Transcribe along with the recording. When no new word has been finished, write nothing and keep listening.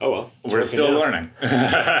we're still learning.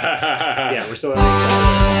 Yeah, we're still learning.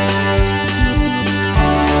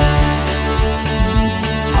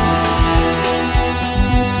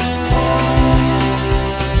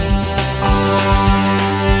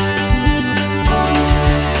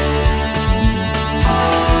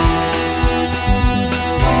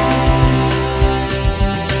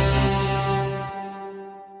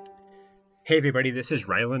 Hey everybody, this is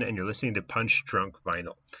Rylan and you're listening to Punch Drunk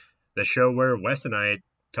Vinyl, the show where Wes and I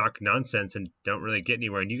talk nonsense and don't really get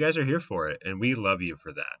anywhere, and you guys are here for it, and we love you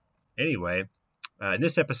for that. Anyway, in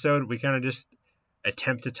this episode, we kind of just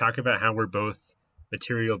attempt to talk about how we're both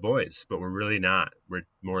material boys, but we're really not. We're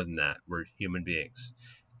more than that. We're human beings.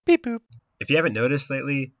 Beep boop. If you haven't noticed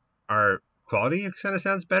lately, our quality kind of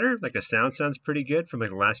sounds better. Like the sound sounds pretty good from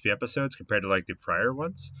like the last few episodes compared to like the prior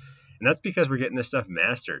ones. And that's because we're getting this stuff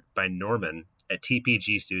mastered by Norman at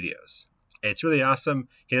TPG Studios. It's really awesome.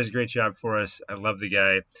 He does a great job for us. I love the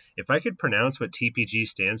guy. If I could pronounce what TPG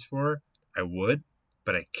stands for, I would,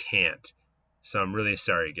 but I can't. So I'm really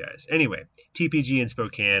sorry, guys. Anyway, TPG in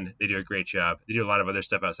Spokane, they do a great job. They do a lot of other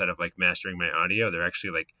stuff outside of like mastering my audio. They're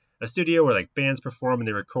actually like a studio where like bands perform and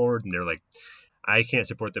they record, and they're like, I can't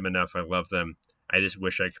support them enough. I love them. I just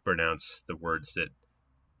wish I could pronounce the words that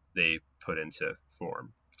they put into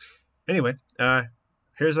form. Anyway,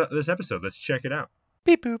 here's this episode. Let's check it out.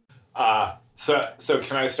 Beep boop. So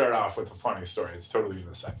can I start off with a funny story? It's totally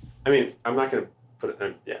innocent. I mean, I'm not going to put it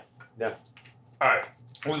in. Yeah. All right.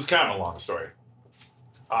 This is kind of a long story.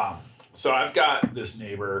 So I've got this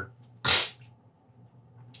neighbor.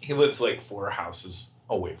 He lives like 4 houses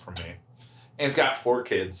away from me. And he's got 4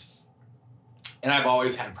 kids. And I've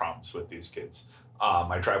always had problems with these kids.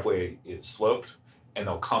 My driveway is sloped, and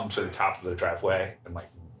they'll come to the top of the driveway and like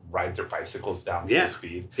ride their bicycles down full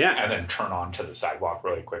speed, and then turn onto the sidewalk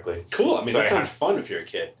really quickly. Cool. I mean, that sounds fun if you're a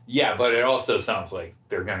kid. Yeah, but it also sounds like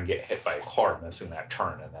they're gonna get hit by a car missing that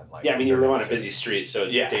turn, and then like. Yeah, I mean, you live on a busy street, so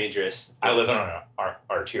it's dangerous. I live on an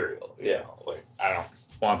arterial. You know, like I don't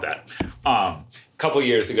want that. A couple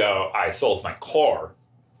years ago, I sold my car.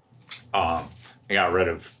 I got rid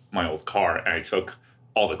of my old car, and I took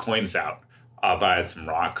all the coins out. But I had some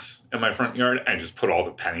rocks in my front yard. I just put all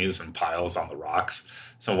the pennies in piles on the rocks.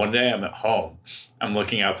 So one day I'm at home, I'm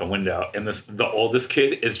looking out the window, and the oldest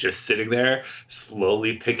kid is just sitting there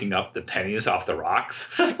slowly picking up the pennies off the rocks.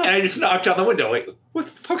 And I just knocked on the window, like, what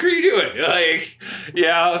the fuck are you doing? Like,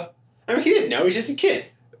 yeah. I mean, he didn't know. He's just a kid.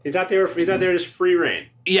 He thought they were just free reign.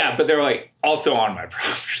 Yeah, but they're like also on my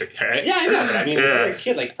property, right? Yeah, I know. But I mean, you're a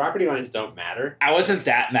kid. Like, property lines don't matter. I wasn't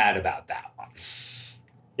that mad about that one.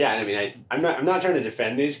 Yeah, I mean, I'm not trying to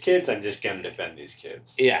defend these kids. I'm just going to defend these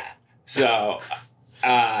kids. Yeah. So, 2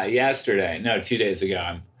 days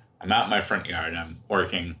ago, I'm out in my front yard. I'm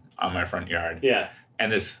working on my front yard. Yeah.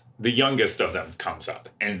 And the youngest of them comes up,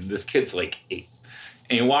 and this kid's like 8,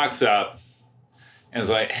 and he walks up and is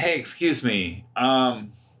like, "Hey, excuse me. So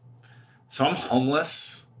I'm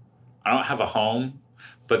homeless. I don't have a home,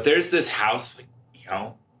 but there's this house,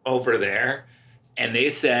 over there, and they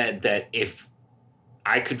said that if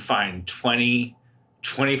I could find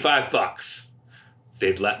 $25,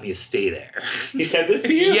 they'd let me stay there." He said this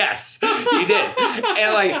to you? Yes, he did.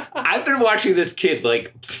 And like, I've been watching this kid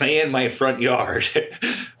like play in my front yard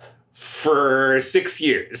for 6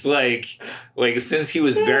 years, like since he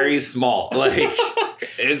was very small. Like,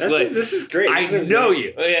 this is great. I know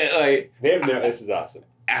you. Like, they have no. This is awesome.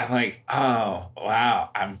 I'm like, oh wow,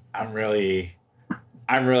 I'm really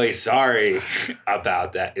sorry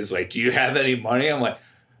about that. It's like, do you have any money? I'm like,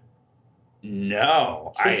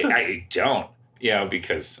 no, I don't.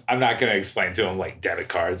 Because I'm not going to explain to him like debit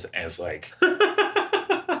cards. And it's like,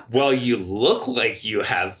 well, you look like you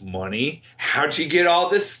have money. How'd you get all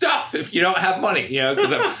this stuff if you don't have money?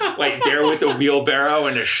 Because I'm like there with a wheelbarrow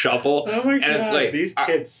and a shovel. Oh my God, and it's like, these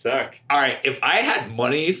kids suck. All right, if I had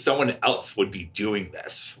money, someone else would be doing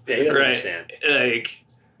this. Yeah, he doesn't understand. Like,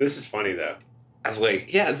 this is funny though. I was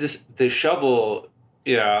like, yeah, the shovel,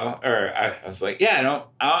 or I was like, yeah, I don't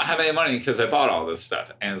have any money because I bought all this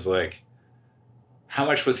stuff. And it's like, how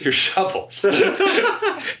much was your shovel? He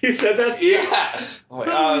said that to you? Yeah. I'm like,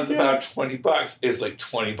 it was about $20. It's like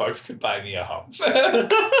 $20 could buy me a home. All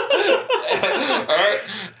right.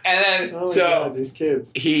 And then, God, these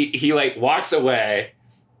kids. He like walks away,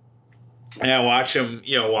 and I watch him,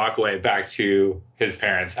 walk away back to his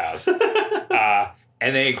parents' house.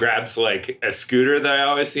 And then he grabs like a scooter that I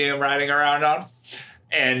always see him riding around on.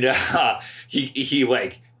 And he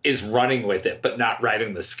like is running with it, but not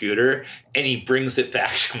riding the scooter. And he brings it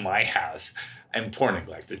back to my house. I'm poor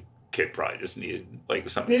neglected kid probably just needed like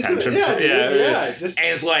some Needs some- attention. yeah, dude, yeah, just- and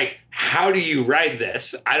it's like, how do you ride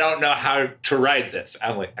this? I don't know how to ride this.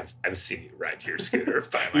 I'm like, I've seen you ride your scooter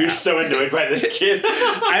by my You're house. so annoyed by this kid.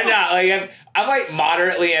 I'm not like I'm like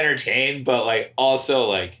moderately entertained, but like also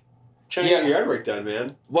like Trying to get your yard work done,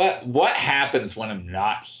 man. what happens when I'm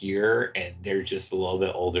not here and they're just a little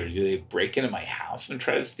bit older? Do they break into my house and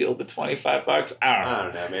try to steal the $25? I don't know. I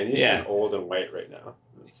don't know, man. You Yeah. sound old and white right now.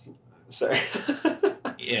 Sorry.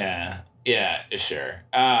 Yeah, sure.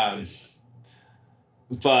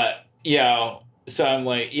 But so I'm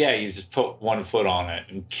like, yeah, you just put one foot on it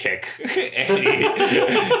and kick,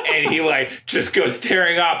 and he like just goes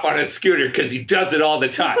tearing off on his scooter because he does it all the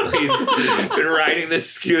time. He's been riding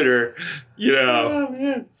this scooter, Oh,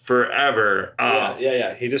 man. forever.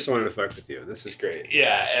 Yeah. He just wanted to fuck with you. This is great.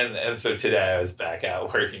 Yeah, and so today I was back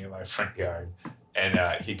out working in my front yard, and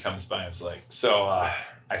he comes by and was like, so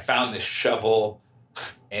I found this shovel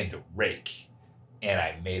and a rake, and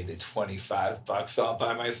I made the $25 all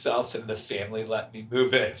by myself, and the family let me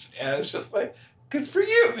move in. And it's just like, good for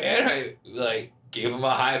you, man. I like gave him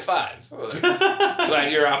a high five. Like,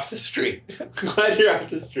 glad you're off the street. Glad you're off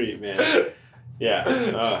the street, man. Yeah.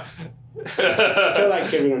 Tell that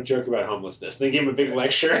kid we don't joke about homelessness. They gave him a big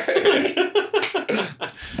lecture.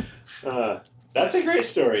 That's a great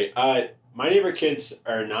story. My neighbor kids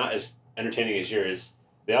are not as entertaining as yours.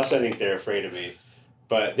 They also think they're afraid of me.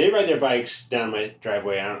 But they ride their bikes down my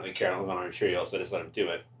driveway. I don't really care. I don't live on arterial, so I just let them do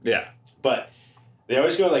it. Yeah. But they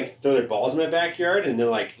always go like throw their balls in my backyard and then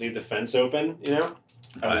like leave the fence open, They go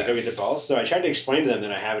get their balls. So I tried to explain to them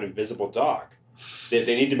that I have an invisible dog. That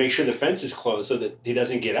they need to make sure the fence is closed so that he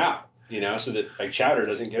doesn't get out, so that like Chowder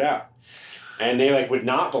doesn't get out. And they like would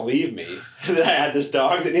not believe me that I had this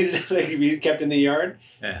dog that needed to like, be kept in the yard.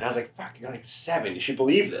 Yeah. And I was like, fuck, you're like 7. You should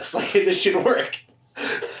believe this. Like this should work.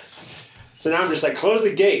 So now I'm just like, close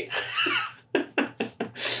the gate.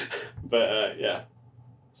 But yeah,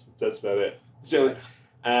 that's about it. So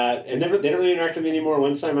and they don't really interact with me anymore.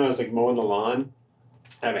 One time I was like mowing the lawn.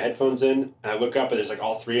 I have my headphones in, and I look up, and there's like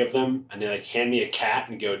all 3 of them, and they like hand me a cat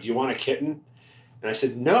and go, "Do you want a kitten?" And I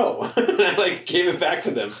said, "No." And I like gave it back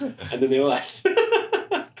to them, and then they left.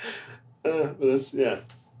 That's, yeah.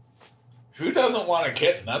 Who doesn't want a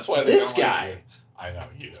kitten? That's why they This don't guy. Like you. I know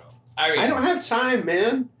you don't. I mean, I don't have time,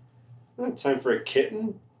 man. I don't have time for a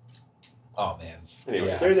kitten. Oh man. Anyway,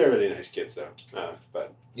 Yeah. they're really nice kids, though.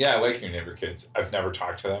 But Yeah, I like your neighbor kids. I've never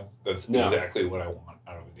talked to them. That's No. exactly what I want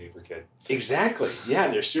out of a neighbor kid. exactly, yeah,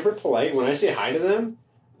 they're super polite. When I say hi to them,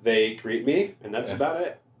 they greet me, and that's Yeah. about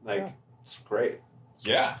it. Like, Yeah. it's great.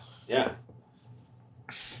 Yeah. Yeah,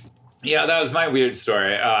 Yeah, that was my weird story.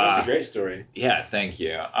 that's a great story. Yeah, thank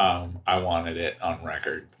you. I wanted it on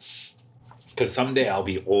record. Because someday I'll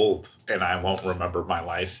be old and I won't remember my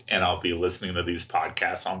life, and I'll be listening to these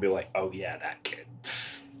podcasts. I'll be like, oh, yeah, that kid.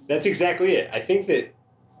 That's exactly it. I think that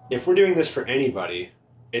if we're doing this for anybody,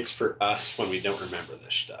 it's for us when we don't remember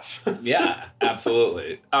this stuff. Yeah,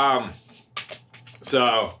 absolutely.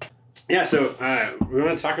 So, Yeah, so we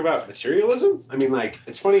want to talk about materialism. I mean, like,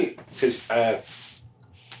 it's funny because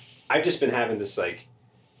I've just been having this, like,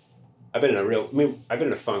 I've been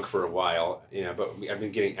in a funk for a while, but I've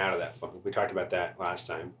been getting out of that funk. We talked about that last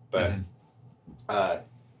time. But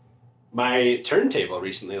my turntable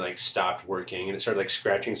recently, like, stopped working, and it started, like,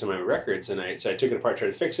 scratching some of my records, and so I took it apart, tried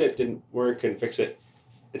to fix it, didn't work, couldn't fix it.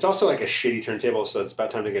 It's also, like, a shitty turntable, so it's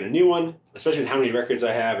about time to get a new one, especially with how many records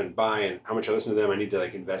I have and buy and how much I listen to them. I need to,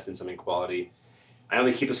 like, invest in something quality. I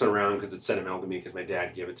only keep this one around because it's sentimental to me because my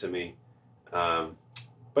dad gave it to me.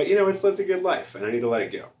 But, it's lived a good life, and I need to let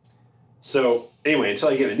it go. So, anyway, until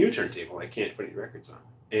I get a new turntable, I can't put any records on.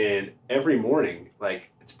 And every morning,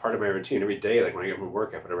 like, it's part of my routine. Every day, like, when I get from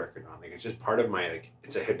work, I put a record on. Like, it's just part of my, like,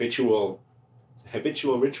 it's a habitual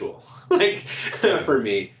ritual, like, for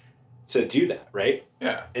me to do that, right?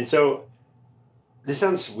 yeah. And so, this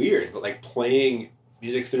sounds weird, but, like, playing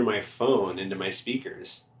music through my phone into my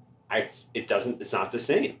speakers, it's not the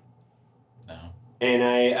same. No.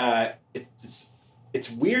 And it's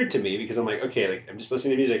weird to me because I'm like, okay, like, I'm just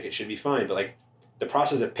listening to music, it should be fine, but, like, the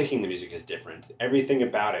process of picking the music is different. Everything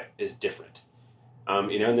about it is different. And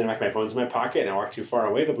then if my phone's in my pocket and I walk too far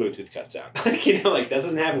away, the Bluetooth cuts out. Like, that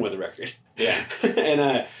doesn't happen with a record. Yeah.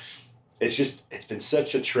 And it's been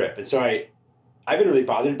such a trip. And so I've been really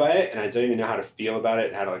bothered by it, and I don't even know how to feel about it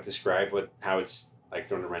and how to, like, describe how it's, like,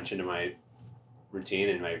 thrown a wrench into my routine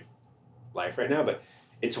and my life right now. But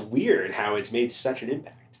it's weird how it's made such an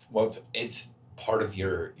impact. Well, it's part of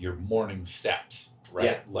your morning steps, right?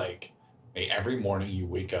 Yeah. Like, every morning you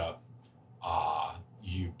wake up,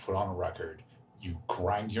 you put on a record, you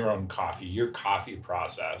grind your own coffee. Your coffee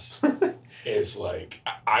process is like,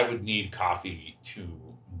 I would need coffee to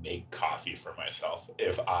make coffee for myself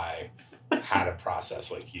if I had a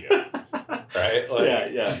process like you, right?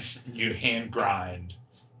 Like, yeah. You hand grind,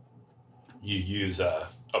 you use a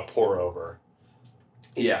pour over.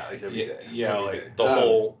 Yeah, like every day. Yeah, Every like day.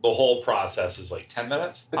 the whole process is like 10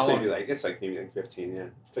 minutes. It's maybe like 15. Yeah,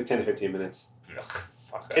 it's like 10 to 15 minutes. Ugh,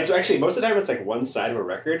 fuck that. It's actually most of the time it's like one side of a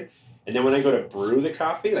record, and then when I go to brew the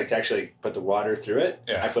coffee, like to actually put the water through it,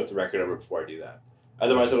 Yeah. I flip the record over before I do that.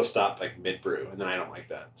 Otherwise, it'll stop like mid brew, and then I don't like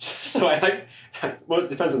that. So I like most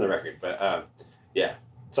depends on the record, but yeah,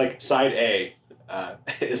 it's like side A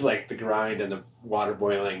is like the grind and the water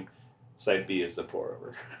boiling. Side B is the pour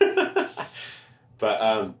over.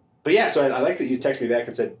 But yeah, so I like that you texted me back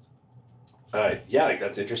and said, yeah, like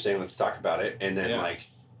that's interesting. Let's talk about it. And then like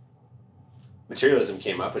materialism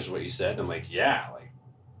came up, which is what you said. And I'm like, yeah, like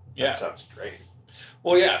that sounds great.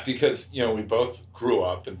 Well, yeah, because we both grew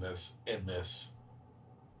up in this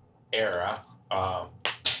era,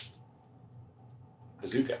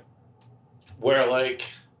 Bazooka. where like,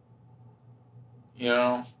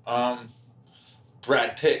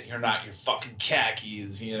 Brad Pitt, you're not your fucking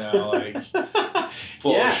khakis, like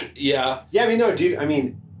bullshit. Yeah. Yeah, I mean, no, dude, I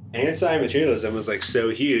mean, anti-materialism was like so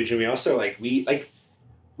huge. And we also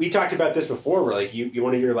we talked about this before where like you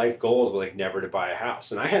one of your life goals was like never to buy a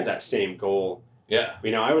house. And I had that same goal. Yeah.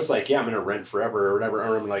 I was like, yeah, I'm going to rent forever or whatever.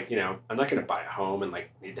 Or I'm like, I'm not going to buy a home and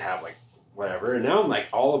like need to have like whatever. And now I'm like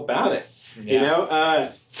all about it.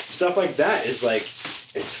 Yeah. Stuff like that is like,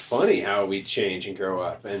 it's funny how we change and grow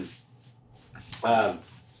up. And man,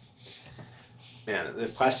 the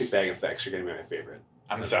plastic bag effects are going to be my favorite.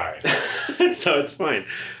 I'm sorry. So it's fine.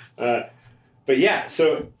 But yeah,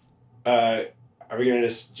 so are we going to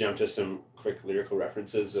just jump to some quick lyrical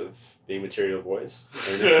references of being material boys?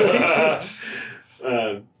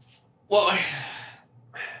 Well,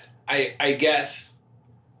 I guess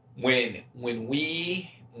when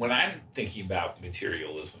I'm thinking about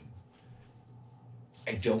materialism,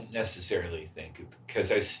 I don't necessarily think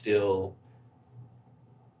because it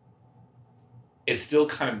still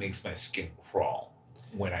kind of makes my skin crawl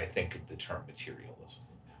when I think of the term materialism.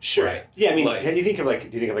 Sure. Right? Yeah, I mean, Like- do you think of like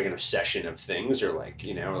an obsession of things or like,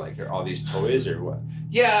 like are all these toys or what?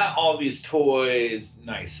 Yeah, all these toys,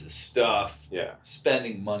 nicest stuff, Yeah.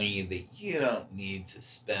 spending money that you don't need to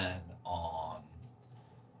spend on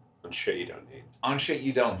Shit you don't need. shit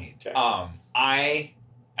you don't need. Okay. I,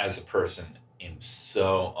 as a person, am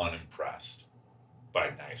so unimpressed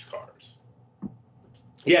by nice cars.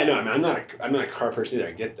 Yeah, no, I mean, I'm not a car person either.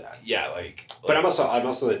 I get that. Yeah, like But I'm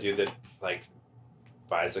also the dude that like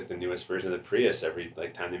buys like the newest version of the Prius every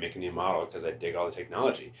like time they make a new model because I dig all the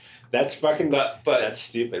technology. That's fucking but that's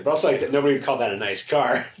stupid. But also like nobody would call that a nice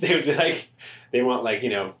car. They would be like they want like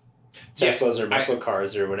Teslas or muscle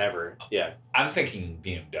cars or whatever. Yeah. I'm thinking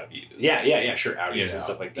BMWs. Yeah, sure, Audis and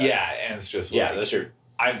stuff like that. Yeah, and it's just Yeah, like, those are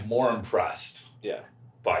I'm more impressed yeah.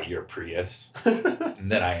 by your Prius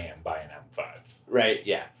than I am by an M5. Right,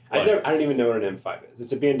 yeah. Like- I don't even know what an M5 is.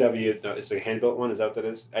 It's a BMW. No, it's a hand-built one. Is that what that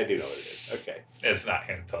is? I do know what it is. Okay. It's not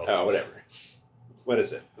hand built. Oh, whatever. What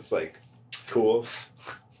is it? It's like cool.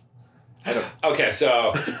 I don't. Okay,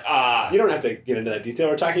 so You don't have to get into that detail.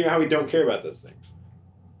 We're talking about how we don't care about those things.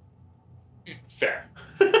 fair.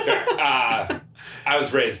 I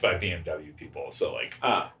was raised by BMW people, so like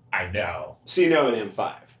I know. So you know an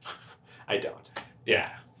M5. I don't. Yeah.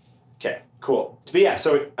 Okay, cool. But yeah,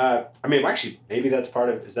 so I mean, actually, maybe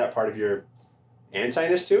is that part of your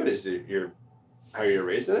anti-ness to it? Is it how you're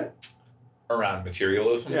raised in it? Around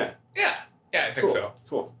materialism. Yeah. Yeah, I think Cool. so.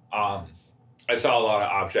 Cool. I saw a lot of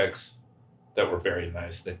objects that were very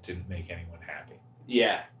nice that didn't make anyone happy.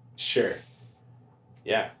 Yeah. Sure.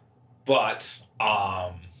 Yeah. But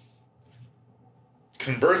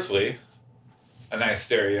conversely, a nice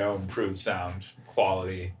stereo, improved sound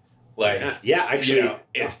quality, like Yeah. Actually,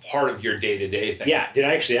 it's part of your day-to-day thing. yeah.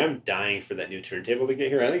 I'm dying for that new turntable to get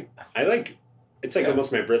here. I like. It's like Yeah.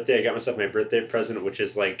 almost my birthday. I got myself my birthday present, which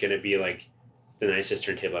is like gonna be like the nicest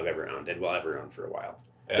turntable I've ever owned and will ever own for a while.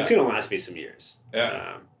 Yeah. It's gonna last me some years.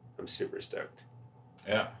 Yeah. I'm super stoked.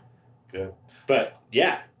 Yeah. Good. But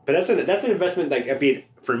yeah, but that's an investment. Like I mean,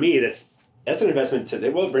 for me, that's an investment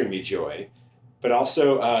that will bring me joy, but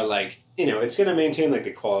also it's gonna maintain like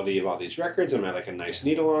the quality of all these records and like a nice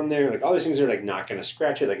needle on there. Like all these things are like not gonna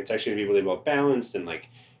scratch it. Like it's actually gonna be really well balanced and like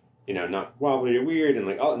not wobbly or weird and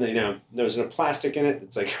like all there's no plastic in it.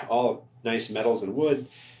 It's like all nice metals and wood,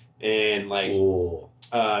 and like Ooh.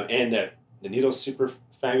 and the needle's super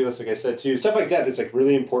fabulous. Like I said too, stuff like that. That's like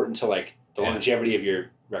really important to like the Yeah. longevity of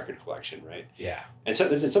your record collection, right? Yeah. And so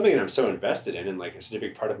this is something that I'm so invested in, and like it's such a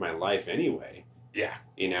big part of my life anyway. Yeah.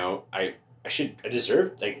 You know, I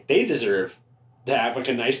deserve, like, they deserve to have like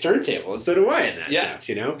a nice turntable, and so do I in that sense,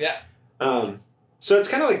 you know? Yeah. So it's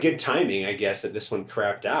kind of like good timing, I guess, that this one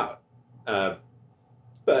crapped out.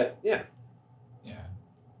 But yeah. Yeah.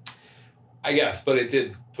 I guess, but it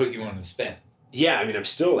did put you on a spin. Yeah, I mean, I'm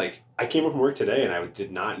still like, I came home from work today and I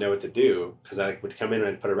did not know what to do because I would come in and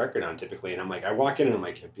I'd put a record on typically. And I'm like, I walk in and I'm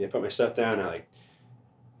like, I put my stuff down, I like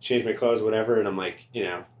change my clothes, whatever. And I'm like, you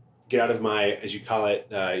know, get out of my, as you call it,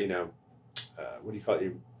 you know, what do you call it?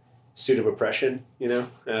 Your suit of oppression, you know?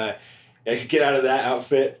 I could get out of that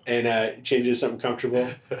outfit and change into something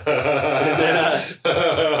comfortable. And then,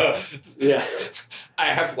 yeah.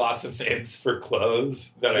 I have lots of names for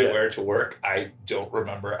clothes that I wear to work. I don't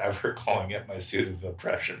remember ever calling it my suit of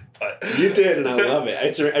oppression, but you did, and I love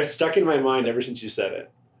it. It's stuck in my mind ever since you said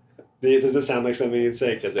it. Does it sound like something you'd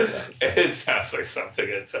say? Because it does. It sounds like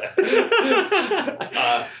something I'd say.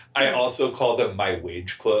 I also call them my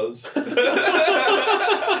wage clothes.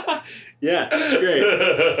 Yeah, great.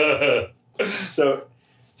 So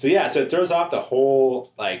it throws off the whole,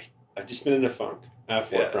 like, I've just been in a funk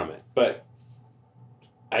from it. But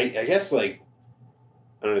I guess, like,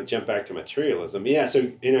 I don't know, jump back to materialism. Yeah,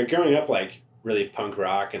 so, you know, growing up, like, really punk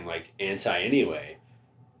rock and, like, anti anyway,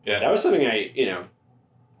 that was something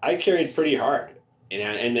I carried pretty hard. You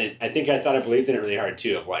know, and then I think I thought I believed in it really hard,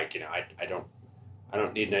 too, of, like, you know, I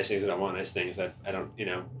don't need nice things, I don't want nice things, I don't, you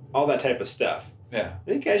know, all that type of stuff. Yeah. I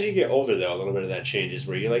think as you get older, though, a little bit of that changes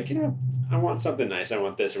where you're like, you know, I want something nice, I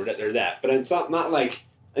want this or that. But it's not like,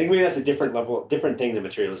 I think maybe that's a different thing than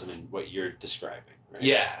materialism and what you're describing, right?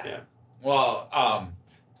 Yeah. Yeah. Well,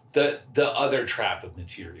 the other trap of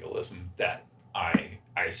materialism that I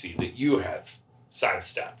see that you have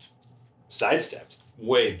sidestepped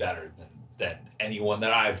way better than anyone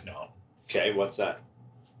that I've known. Okay, what's that?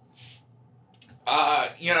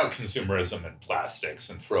 You know, consumerism and plastics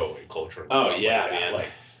and throwaway culture. And stuff like that. Man.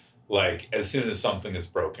 Like as soon as something is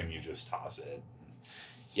broken, you just toss it.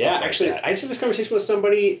 Yeah, actually, I just had this conversation with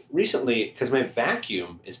somebody recently because my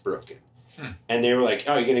vacuum is broken, and they were like,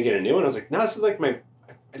 "Oh, you're gonna get a new one?" I was like, "No, this is like I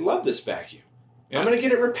love this vacuum. Yeah. I'm gonna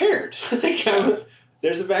get it repaired."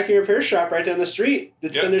 There's a vacuum repair shop right down the street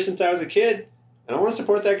that's been there since I was a kid, and I want to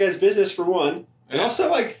support that guy's business for one, and also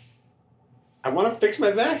like, I want to fix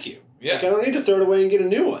my vacuum. Yeah. Like, I don't need to throw it away and get a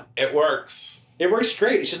new one. It works. It works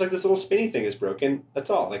great. It's just like this little spinny thing is broken. That's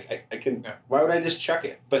all. Like, I can... Yeah. Why would I just chuck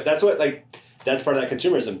it? But that's what, like... That's part of that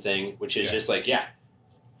consumerism thing, which is just like,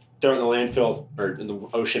 throw it in the landfill or in the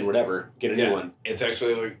ocean, whatever. Get a new one. It's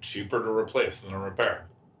actually, like, cheaper to replace than a repair.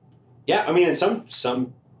 Yeah, I mean, in some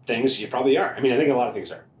things, you probably are. I mean, I think a lot of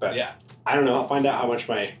things are. But I don't know. I'll find out how much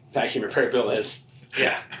my vacuum repair bill is.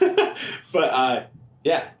 Yeah. But,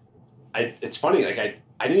 it's funny. Like,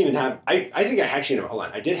 I didn't even have... I think I actually... Hold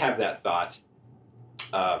on. I did have that thought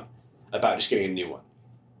about just getting a new one.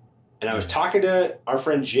 And I was talking to our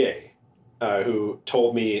friend Jay, who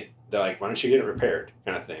told me that, like, why don't you get it repaired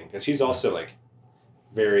kind of thing. Because he's also, like,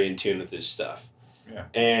 very in tune with this stuff. Yeah.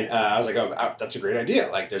 And I was like, oh, that's a great idea.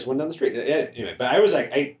 Like, there's one down the street. Anyway, but I was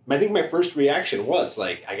like, I think my first reaction was,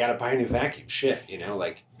 like, I got to buy a new vacuum. Shit, you know?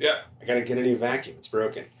 Like, I got to get a new vacuum. It's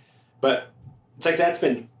broken. But it's like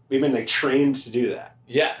we've been, like, trained to do that.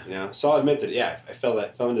 Yeah. You know, so I'll admit that, I fell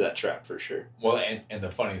into that trap for sure. Well, and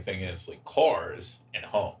the funny thing is, like, cars and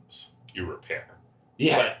homes, you repair.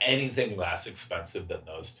 Yeah. But anything less expensive than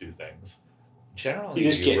those two things, generally you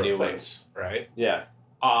just get replace, new ones. Right? Yeah.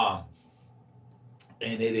 And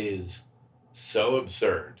it is so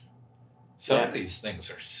absurd. Some of these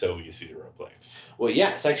things are so easy to replace. Well,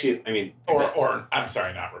 yeah, it's actually, I mean... Or I'm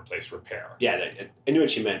sorry, not replace, repair. Yeah, I knew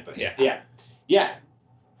what you meant, but yeah.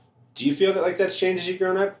 Do you feel that, like, that's changed as you've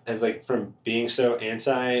grown up? As, like, from being so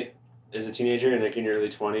anti as a teenager and, like, in your early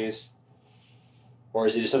 20s? Or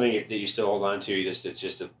is it just something that you still hold on to? You're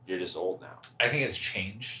just old now? I think it's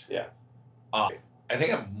changed. Yeah. I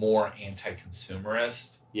think I'm more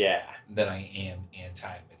anti-consumerist than I am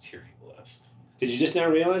anti-materialist. Did you just now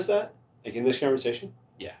realize that? Like, in this conversation?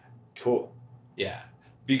 Yeah. Cool. Yeah.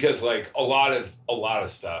 Because, like, a lot of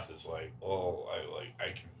stuff is like, oh,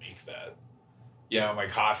 I can make that. You know, my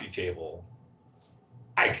coffee table,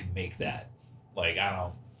 I can make that. Like, I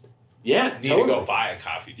don't need to go buy a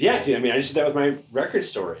coffee table. Yeah, dude, I mean, I just did that with my record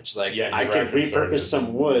storage. Like, I could repurpose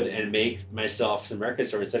some wood and make myself some record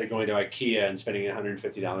storage instead of going to IKEA and spending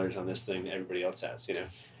 $150 on this thing that everybody else has, you know?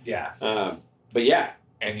 Yeah. But yeah.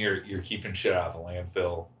 And you're keeping shit out of the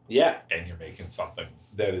landfill. Yeah. And you're making something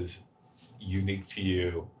that is unique to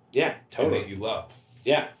you. Yeah, totally. And that you love.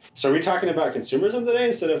 Yeah. So are we talking about consumerism today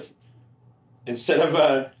instead of instead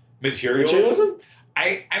of Materialism?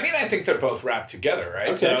 I mean, I think they're both wrapped together, right?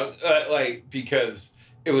 Okay. Like, because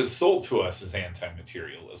it was sold to us as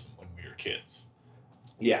anti-materialism when we were kids.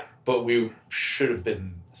 Yeah. But we should have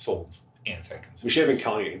been sold anti-consumerism. We should have been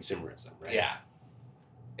calling it consumerism, right? Yeah.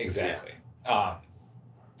 Exactly.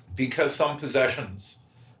 Because some possessions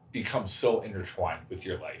become so intertwined with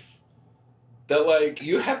your life that, like,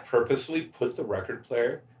 you have purposely put the record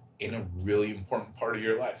player in a really important part of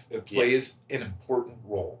your life. It plays an important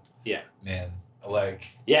role. Yeah. Man,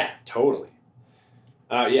 like... Yeah, totally.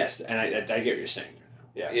 Yes, and I get what you're saying.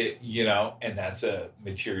 Yeah. And that's a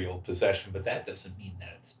material possession, but that doesn't mean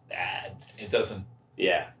that it's bad. It doesn't...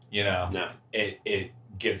 Yeah. No. It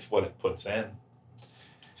gets what it puts in.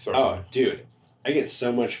 Dude. I get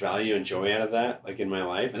so much value and joy out of that, like, in my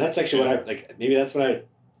life. And that's actually what I, like, maybe that's what I,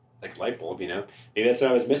 like, light bulb, Maybe that's what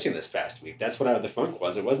I was missing this past week. That's what the funk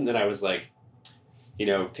was. It wasn't that I was, like,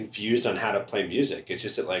 confused on how to play music. It's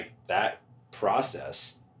just that, like, that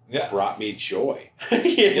process brought me joy,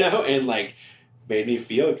 and, like, made me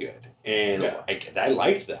feel good. And I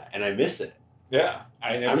liked that, and I miss it. Yeah.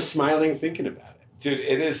 I'm smiling thinking about it. Dude,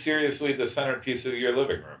 it is seriously the centerpiece of your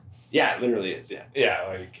living room. Yeah, it literally is, yeah.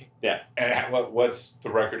 Yeah, Yeah. And what's the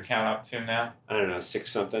record count up to now? I don't know, 6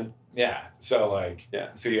 something. Yeah. So,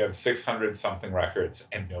 so you have 600 something records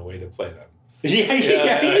and no way to play them.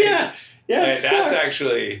 Yeah. That's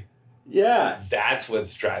actually... Yeah. That's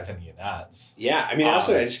what's driving you nuts. Yeah. I mean,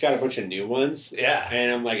 also, I just got a bunch of new ones. Yeah.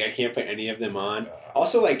 And I'm like, I can't put any of them on.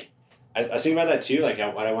 Also, like, I was thinking about that too. Like,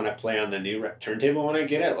 what I want to play on the new turntable when I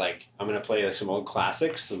get it. Like, I'm gonna play like some old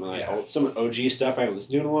classics, some some OG stuff I haven't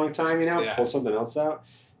listened to in a long time. Pull something else out,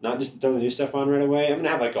 not just throw the new stuff on right away. I'm gonna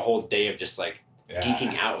have like a whole day of just like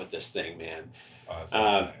geeking out with this thing, man. Oh, that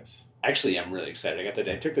sounds nice. Actually, I'm really excited.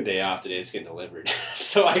 I took the day off today. It's getting delivered,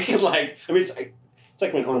 so I can like. I mean, it's like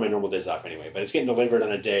one of my normal days off anyway, but it's getting delivered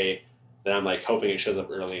on a day that I'm like hoping it shows up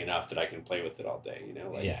early enough that I can play with it all day.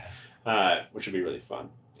 Which would be really fun.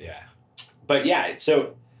 Yeah. But yeah,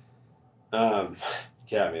 so, yeah,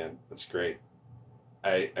 man, that's great.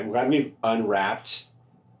 I'm glad we've unwrapped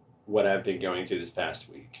what I've been going through this past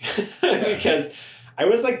week because I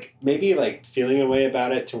was like maybe like feeling a way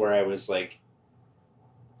about it to where I was like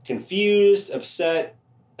confused, upset,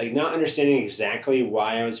 like not understanding exactly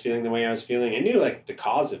why I was feeling the way I was feeling. I knew like the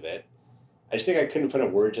cause of it. I just think I couldn't put a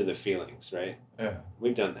word to the feelings, right? Yeah.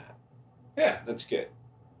 We've done that. Yeah. That's good.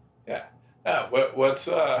 Yeah. What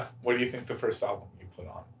do you think the first album you put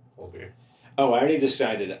on will be? Oh, I already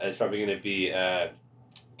decided it's probably going to be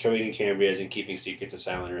Coheed and Cambria's and Keeping Secrets of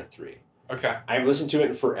Silent Earth 3. Okay. I've listened to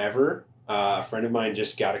it forever. A friend of mine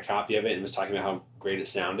just got a copy of it and was talking about how great it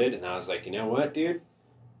sounded. And I was like, you know what, dude?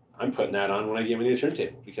 I'm putting that on when I get my new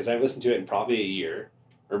turntable because I've listened to it in probably a year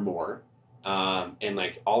or more. And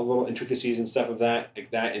like all the little intricacies and stuff of that, like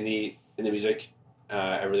that in the music,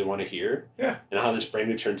 I really want to hear. Yeah. And I'll have this brand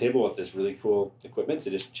new turntable with this really cool equipment to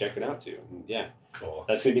just check it out too. And yeah. Cool.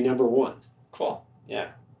 That's going to be number 1. Cool. Yeah.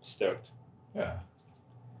 Stoked. Yeah.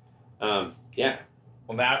 Yeah.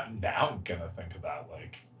 Well, now I'm going to think about,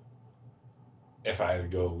 like, if I had to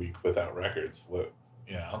go a week without records, what.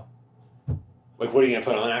 Like, what are you going to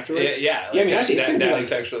put on afterwards? Yeah. I mean, actually,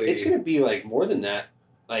 it's going to be, like, more than that.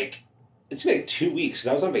 Like, it's going to be, like, 2 weeks. 'Cause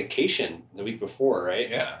I was on vacation the week before, right?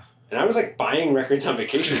 Yeah. And I was, like, buying records on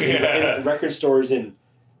vacation in record stores in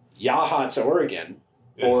Yachats, Oregon.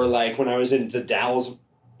 Yeah. Or, like, when I was in the Dalles,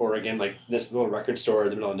 Oregon, like, this little record store in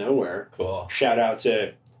the middle of nowhere. Cool. Shout out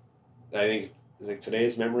to, I think, like,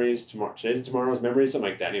 Today's Tomorrow's Memories, something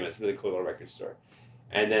like that. Anyway, it's a really cool little record store.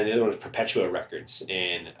 And then the other one was Perpetua Records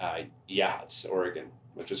in Yachats, Oregon,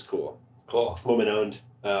 which is cool. Cool. Woman-owned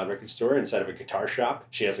record store inside of a guitar shop.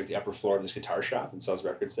 She has, like, the upper floor of this guitar shop and sells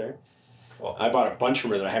records there. Cool. I bought a bunch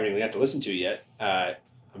from her that I haven't even got to listen to yet.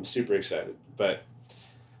 I'm super excited. But,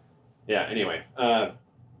 yeah, anyway.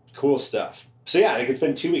 Cool stuff. So, yeah, like, it's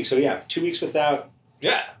been 2 weeks. So, yeah, 2 weeks without...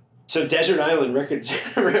 Yeah. So, Desert Island records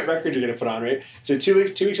you're going to put on, right? So, 2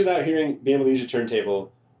 weeks without being able to use your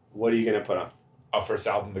turntable, what are you going to put on? Our first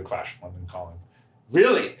album, The Clash, London Calling.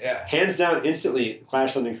 Really? Yeah. Hands down, instantly,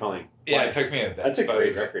 Clash, London Calling. Yeah, it took me a bit. That's a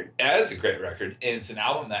great record. Yeah, it's a great record. It's an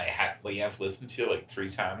album that I've listened to, like, 3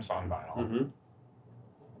 times on vinyl. Mm-hmm.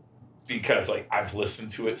 Because, like, I've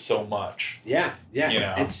listened to it so much. Yeah.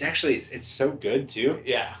 It's actually, it's so good, too.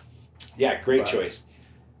 Yeah. Yeah, great choice.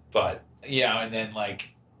 But, and then,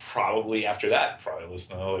 like, probably after that,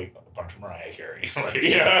 listen to, like, a bunch of Mariah Carey.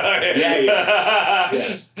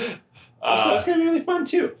 Yes. So that's going to be really fun,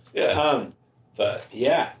 too. Yeah. But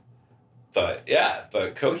But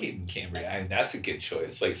Coheed and Cambria, I mean, that's a good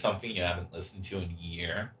choice. Like, something you haven't listened to in a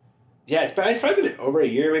year. Yeah, it's probably been over a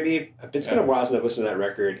year, maybe. It's been a while since I've listened to that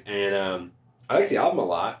record, and I like the album a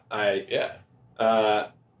lot. I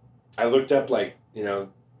looked up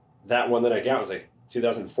that one that I got was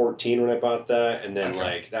 2014 when I bought that, and then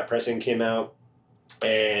that pressing came out,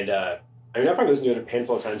 and I've probably listened to it a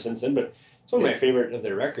handful of times since then, but it's one of my favorite of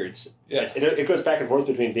their records. Yeah, it goes back and forth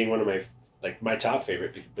between being one of my top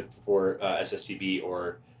favorite before SSTB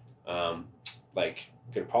or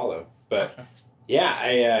Good Apollo, but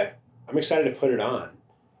I'm excited to put it on.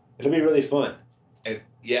 It'll be really fun. So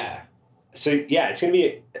it's gonna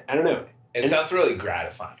be. I don't know. It sounds really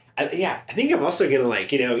gratifying. I think I'm also gonna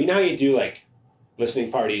you know how you do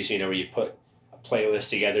listening parties, where you put a playlist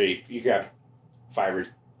together. You grab 5 or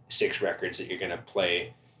 6 records that you're gonna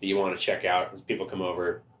play that you want to check out as people come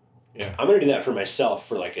over. Yeah, I'm gonna do that for myself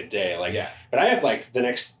for a day. But I have the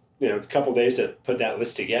next couple days to put that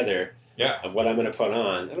list together. Yeah, of what I'm gonna put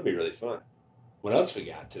on. That'll be really fun. What else we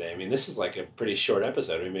got today? I mean, this is a pretty short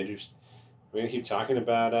episode. We're gonna keep talking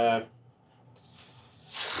about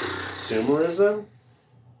consumerism.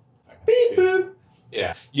 Beep boop.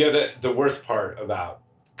 Yeah. The worst part about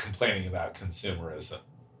complaining about consumerism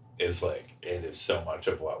is it is so much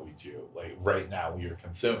of what we do. Right now we are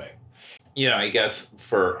consuming. I guess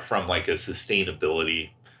from a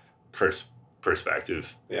sustainability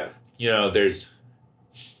perspective. Yeah.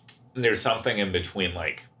 There's something in between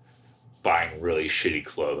buying really shitty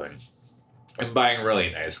clothing and buying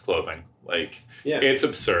really nice clothing. It's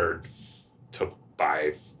absurd to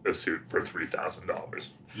buy a suit for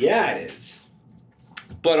 $3,000. Yeah, it is.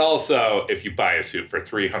 But also, if you buy a suit for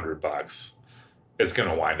 $300, it's going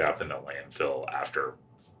to wind up in the landfill after,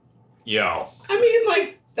 I mean,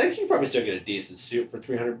 I think you probably still get a decent suit for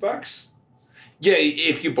 $300. Yeah,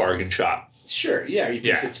 if you bargain shop. Sure, yeah,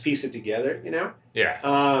 you piece it together,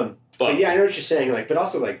 Yeah. But yeah, I know what you're saying. But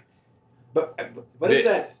also but what is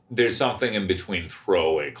that? There's something in between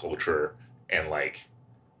throwaway culture and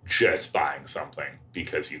just buying something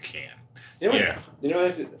because you can.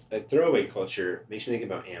 That throwaway culture makes me think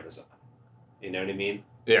about Amazon. You know what I mean?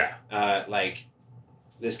 Yeah.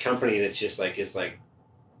 This company that's just is the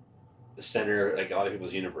center of a lot of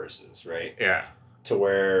people's universes, right? Yeah. To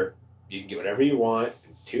where you can get whatever you want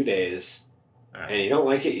in 2 days, and you don't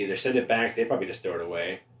like it, you either send it back, they probably just throw it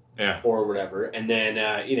away. Yeah. Or whatever, and then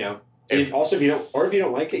if you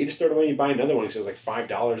don't like it, you just throw it away and you buy another one because it was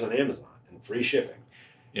 $5 on Amazon and free shipping.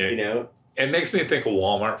 Yeah. It makes me think of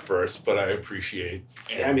Walmart first, but I appreciate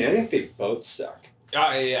Amazon. Yeah, I mean, I think they both suck.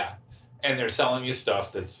 Yeah. And they're selling you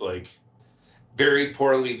stuff that's very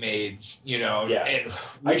poorly made, Yeah. And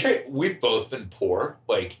we've both been poor.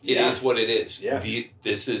 It is what it is. Yeah.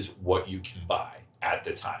 This is what you can buy at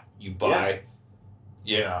the time. You buy,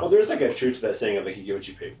 Well, there's a truth to that saying of you get what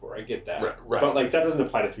you pay for. I get that. Right. But that doesn't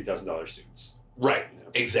apply to $3,000 suits. Right.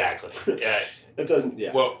 Exactly. Yeah. It doesn't.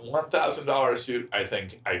 Yeah. Well, $1,000 suit, I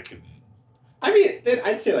think I can. I mean,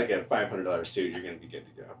 I'd say a $500 suit, you're gonna be good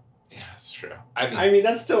to go. Yeah, that's true. I mean,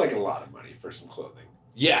 that's still a lot of money for some clothing.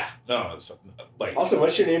 Yeah. No, it's Also,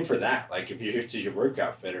 what's your name for that? If it's your work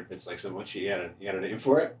outfit, or if it's so much, you got a name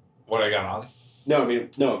for it? What I got on? No, I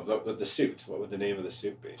mean, no, the suit. What would the name of the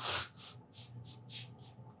suit be?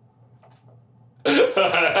 Anyway,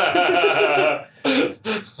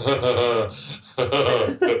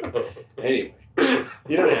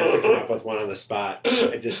 you don't have to come up with one on the spot.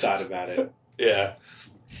 I just thought about it. Yeah.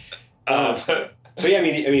 But yeah, I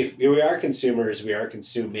mean, we are consumers. We are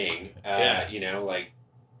consuming.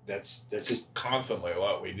 That's just constantly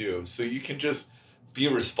what we do. So you can just be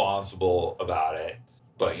responsible about it.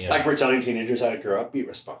 But we're telling teenagers how to grow up, be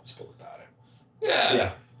responsible about it.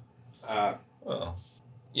 Yeah.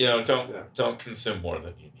 Yeah. Don't consume more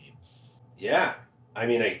than you need. Yeah. I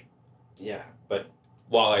mean, but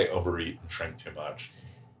while I overeat and shrink too much.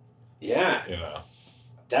 Yeah.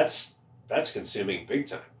 That's consuming big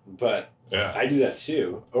time. But yeah. I do that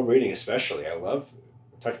too. Overeating especially. I love food.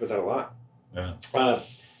 I've talked about that a lot. Yeah.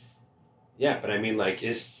 But I mean,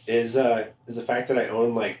 is the fact that I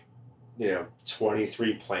own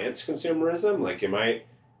 23 plants consumerism?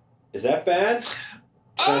 Is that bad?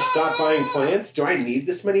 Should I stop buying plants? Do I need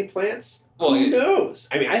this many plants? Well, who knows?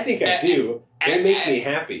 I mean, I think I do. They make me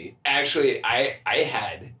happy. Actually, I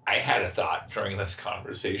had a thought during this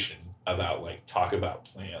conversation about talk about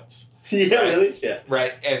plants. Yeah, right? Really? Yeah.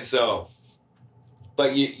 Right, and so,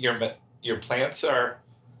 your plants are,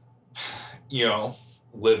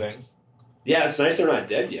 living. Yeah, it's nice they're not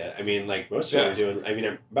dead yet. I mean, most of them are doing. I mean,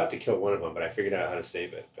 I'm about to kill one of them, but I figured out how to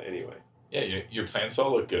save it. But anyway. Yeah, your plants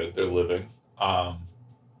all look good. They're living. Yeah.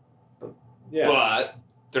 But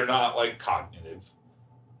they're not cognitive.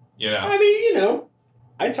 I mean,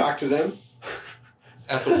 I talk to them.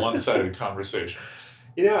 That's a one-sided conversation.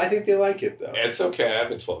 You know, I think they like it though. It's okay. I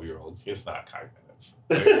have a 12-year-old. He's not cognitive.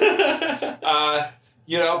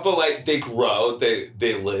 You know, but like they grow, they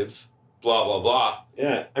live, blah blah blah.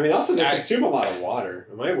 Yeah, I mean, also they consume a lot of water.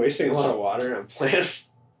 Am I wasting a lot of water on plants?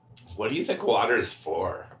 What do you think water is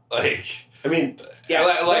for? Like, I mean, yeah,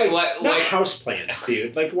 like house plants,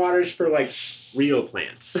 dude. Like water's for like real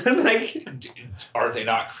plants. Like, are they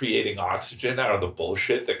not creating oxygen out of the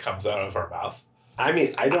bullshit that comes out of our mouth? I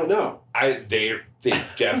mean, I don't know. They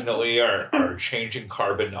definitely are changing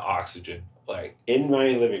carbon to oxygen. Like in my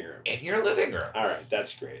living room. In your living room. All right,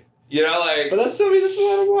 that's great. You know, like, but that's a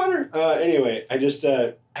lot of water. Anyway, I just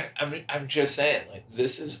I'm just saying, like,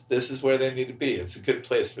 this is where they need to be. It's a good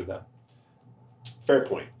place for them. Fair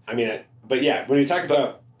point. I mean, but yeah, when you talk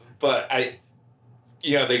about,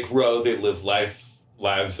 you know, they grow, they live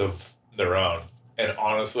lives of their own, and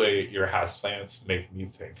honestly, your houseplants make me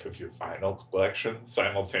think of your vinyl collection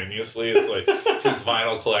simultaneously. It's like his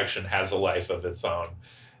vinyl collection has a life of its own,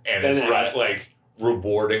 and it's like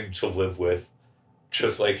rewarding to live with.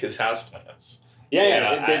 Just like his houseplants.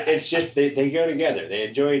 Yeah, it's just they go together. They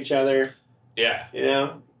enjoy each other. Yeah. You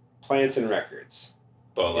know, plants and records.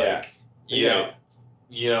 But like, you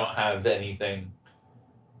don't have anything.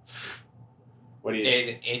 What do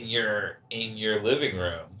you in your living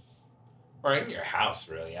room, or in your house,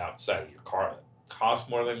 really, outside of your car, that costs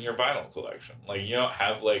more than your vinyl collection. Like you don't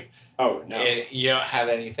have like you don't have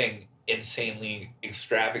anything insanely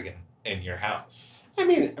extravagant in your house. I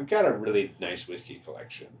mean, I've got a really nice whiskey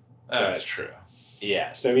collection. That's true.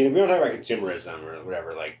 Yeah. So, I mean, if we don't talk about consumerism or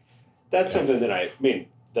whatever, like, that's something that I mean,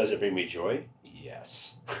 does it bring me joy?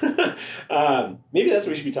 Yes. Maybe that's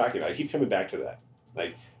what we should be talking about. I keep coming back to that.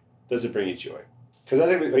 Like, does it bring you joy? Because I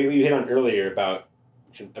think we hit on earlier about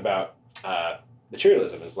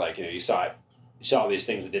materialism is like, you know, you saw all these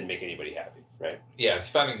things that didn't make anybody happy, right? Yeah,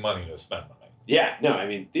 spending money to spend money. Yeah. No, I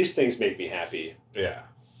mean, these things make me happy. Yeah.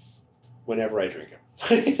 Whenever I drink them.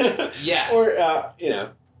 Yeah. Or, you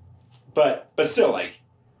know, but still, like,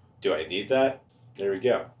 do I need that? There we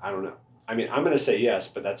go. I don't know. I mean, I'm going to say yes,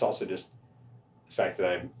 but that's also just the fact that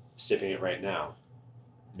I'm sipping it right now.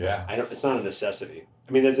 Yeah. It's not a necessity.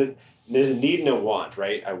 I mean, there's a need and a want,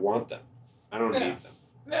 right? I want them. I don't need them.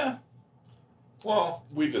 Yeah. Well,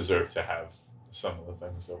 we deserve to have some of the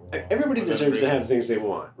things that we want. Everybody deserves to have things they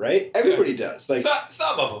want, right? Everybody does. Like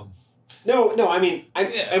some of them. No, I mean,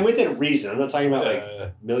 I'm within reason. I'm not talking about,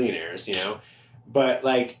 like, millionaires, you know? But,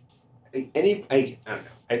 like, I don't know.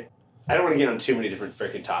 I don't want to get on too many different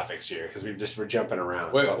freaking topics here, because we're jumping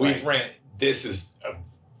around. This is a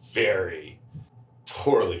very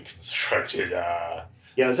poorly constructed,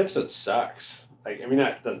 Yeah, this episode sucks. Like, I mean,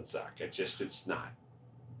 that doesn't suck. It's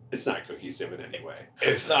not cohesive in any way.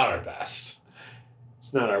 It's not our best.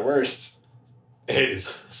 It's not our worst. It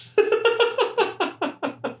is.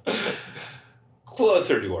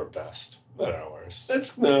 Closer to our best than our worst. I'd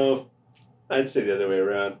say the other way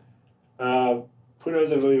around. Who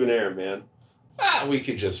knows if it'll even air, man? We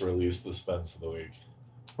could just release the spends of the week.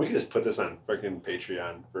 We could just put this on freaking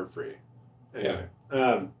Patreon for free. Anyway.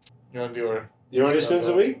 Yeah. You want to do spends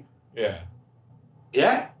of the week? Yeah.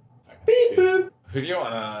 Yeah. Beep boop. Who do you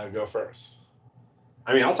want to go first?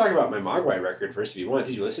 I mean, I'll talk about my Mogwai record first if you want.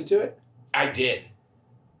 Did you listen to it? I did.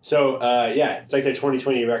 So, it's like their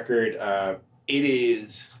 2020 record. It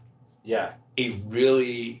is. Yeah. A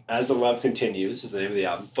really... As the Love Continues is the name of the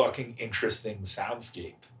album. Fucking interesting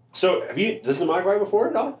soundscape. So, have you listened to Mogwai before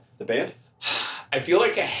at all? The band? I feel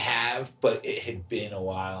like I have, but it had been a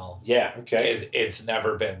while. Yeah, okay. It's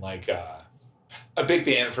never been like a big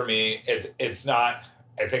band for me. It's not...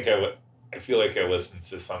 I think I feel like I listened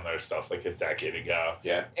to some of their stuff like a decade ago.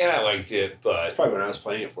 Yeah. And I liked it, but... That's probably when I was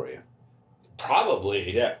playing it for you.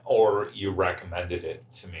 Probably. Yeah. Or you recommended it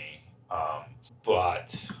to me.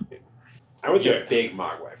 But... I went through a big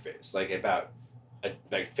Mogwai phase, like about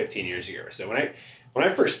 15 years ago or so. When I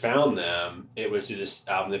first found them, it was through this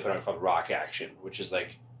album they put out called Rock Action, which is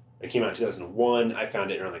like, it came out in 2001. I found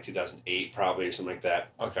it around like 2008 probably or something like that.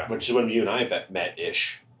 Okay. Which is when you and I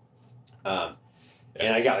met-ish. And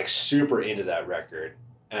I got like super into that record.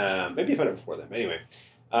 Maybe I found it before then. Anyway,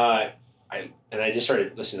 I just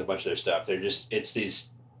started listening to a bunch of their stuff. It's these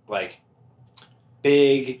like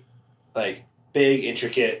big,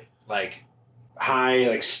 intricate, like high,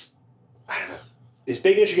 like, I don't know, these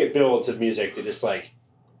big intricate builds of music that just like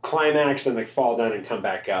climax and like fall down and come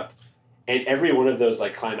back up. And every one of those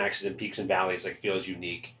like climaxes and peaks and valleys like feels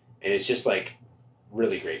unique. And it's just like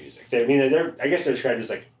really great music. I mean, I guess they're described as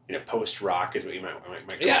like, you know, post-rock is what you might call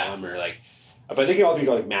them, or like, but they can all be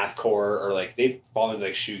like mathcore, or like they've fallen into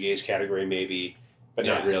like shoegaze category maybe, but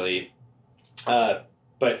not really.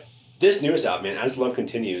 But this newest album, man, As Love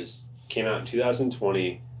Continues, came out in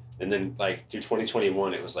 2020, and then like through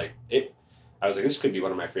 2021, it was like I was like, this could be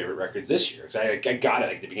one of my favorite records this year, because I got it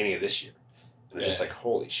like the beginning of this year, and it was just like,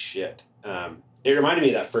 holy shit. It reminded me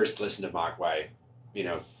of that first listen to Mogwai,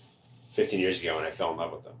 15 years ago, when I fell in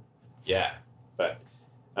love with them. Yeah. But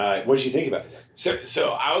what did you think about the record?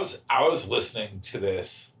 So I was listening to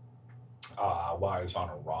this while I was on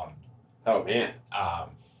a run. Oh man.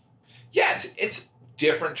 Yeah, it's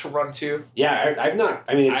different to run to. Yeah, I've not.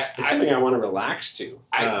 I mean, it's something I want to relax to.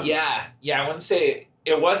 I wouldn't say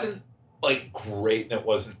it wasn't like great and it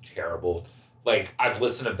wasn't terrible. Like, I've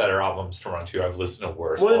listened to better albums to run to. I've listened to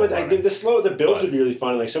worse. Well, I think the builds would be really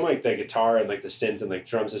fun. Like some like the guitar and like the synth and like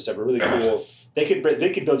drums and stuff are really cool. They could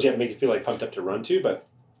build you up and make you feel like pumped up to run to, but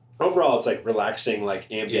overall it's like relaxing,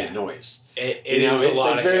 like ambient noise. It is it's a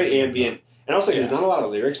lot like of very ambient. And also, there's not a lot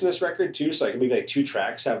of lyrics in this record too. So like maybe like 2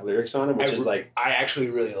 tracks have lyrics on them, which is like I actually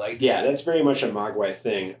really like. Yeah, that's very much a Mogwai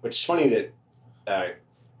thing. Which is funny that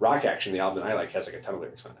Rock Action, the album that I like, has like a ton of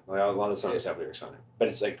lyrics on it. Like, a lot of the songs have lyrics on it, but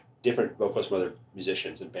it's like different vocalists from other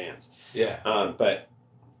musicians and bands. Yeah. But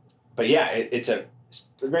yeah, it's a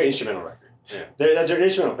very instrumental record. Yeah, they're an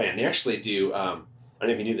instrumental band. They actually do. I don't know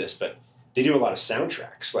if you knew this, but they do a lot of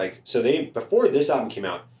soundtracks. Like, so before this album came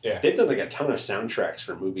out, they've done like a ton of soundtracks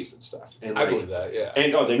for movies and stuff. And I believe that. Yeah.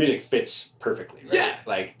 And their music fits perfectly. Right? Yeah.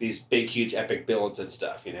 Like these big, huge, epic builds and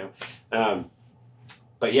stuff.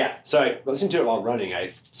 But yeah, so I listened to it while running.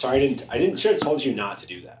 I didn't should have told you not to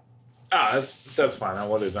do that. That's fine. I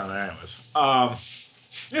would have done it anyways.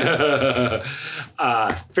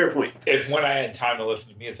 Fair point. It's when I had time to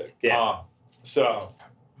listen to music. Yeah. So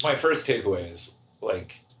my first takeaway is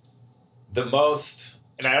like the most,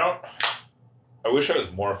 and I wish I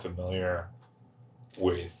was more familiar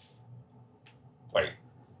with like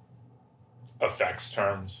effects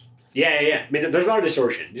terms. Yeah. I mean, there's a lot of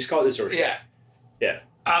distortion. Just call it distortion. Yeah. Yeah.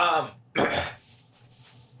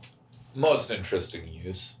 Most interesting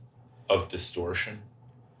use of distortion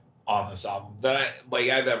on this album that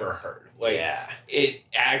I've ever heard. Like, yeah. It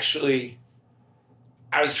actually,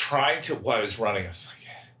 I was trying to, while I was running, I was like,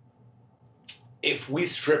 if we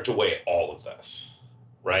stripped away all of this,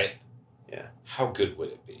 right? Yeah. How good would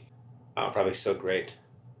it be? Oh, probably so great.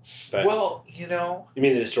 But, well, you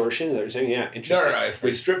mean the distortion? Is that what you're saying? Yeah, interesting. No, if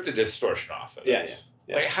we stripped the distortion off of this,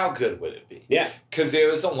 like, how good would it be? Yeah. Because there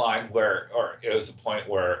was a line or it was a point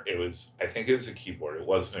where I think it was a keyboard. It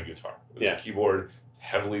wasn't a guitar. It was a keyboard,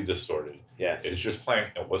 heavily distorted. Yeah. It was just playing,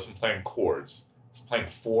 it wasn't playing chords. It was playing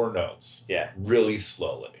 4 notes. Yeah. Really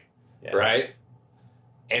slowly. Yeah. Right?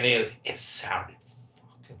 And it sounded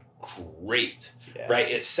fucking great. Yeah. Right?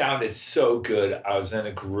 It sounded so good. I was in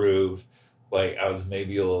a groove. Like, I was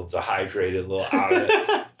maybe a little dehydrated, a little out of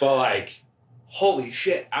it. But, like, holy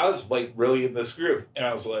shit, I was, like, really in this groove. And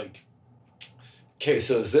I was like, okay,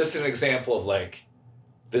 so is this an example of, like,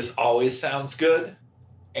 this always sounds good?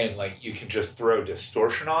 And, like, you can just throw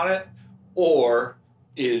distortion on it? Or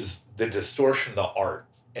is the distortion the art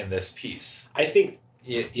in this piece? I think,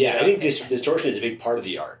 I think this distortion is a big part of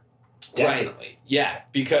the art. Definitely. Right. Yeah,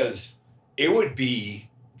 because it would be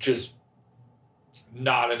just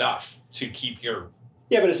not enough to keep your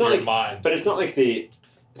but it's not like mind. But it's not like it's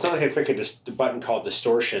not like I click a button called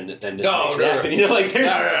distortion that then just makes it happen. No. Like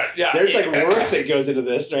there's like work that goes into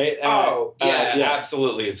this, right?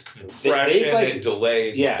 Absolutely. It's compression and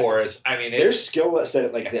delay in chorus. I mean, their skill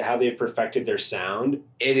set, like how they've perfected their sound.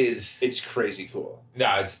 It's crazy cool.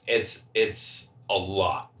 No, it's a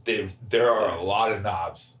lot. There are a lot of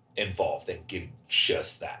knobs involved in getting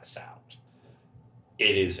just that sound.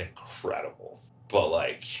 It is incredible. But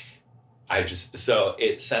like, so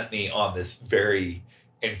it sent me on this very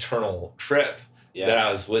internal trip that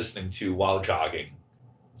I was listening to while jogging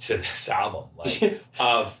to this album, like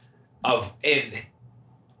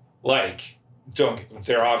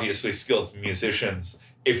they're obviously skilled musicians.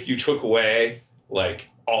 If you took away like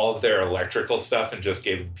all of their electrical stuff and just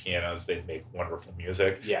gave them pianos, they'd make wonderful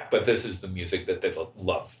music. Yeah. But this is the music that they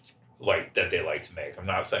love, like that they like to make. I'm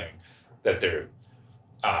not saying that they're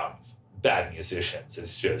bad musicians.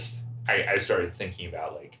 It's just I started thinking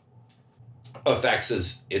about like effects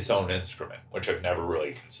as its own instrument, which I've never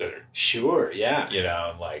really considered. Sure, yeah.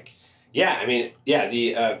 And like I mean,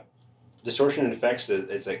 the distortion and effects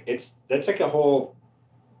that's like a whole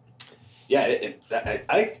I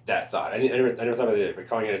like that thought. I never thought about it, but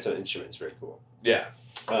calling it its own instrument is very cool. Yeah.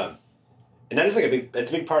 And that is like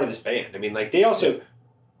that's a big part of this band. I mean, like they also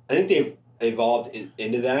I think they've evolved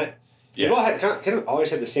into that. Yeah. They've all had kind of always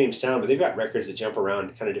had the same sound, but they've got records that jump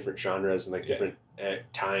around kind of different genres and like different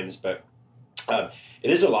times. But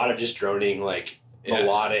it is a lot of just droning, like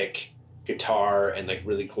melodic guitar and like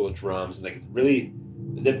really cool drums and like really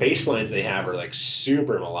the bass lines they have are like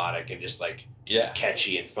super melodic and just like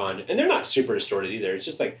catchy and fun. And they're not super distorted either. It's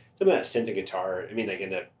just like some of that synth and guitar. I mean, like,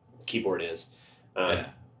 and the keyboard is.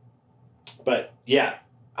 But yeah,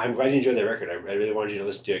 I'm glad you enjoyed that record. I really wanted you to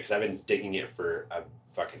listen to it because I've been digging it for a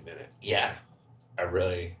fucking minute. Yeah, I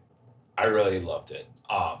really loved it.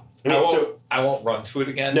 I won't run to it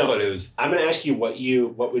again. No, but it was. I'm gonna ask you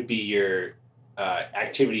what would be your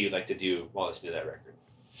activity you'd like to do while listening to that record.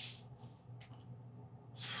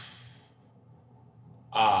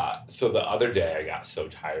 So the other day I got so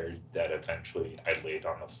tired that eventually I laid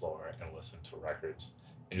on the floor and listened to records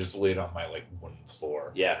and just laid on my like wooden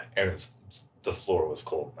floor. Yeah. And the floor was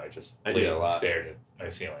cold and I do that a lot. Stared at my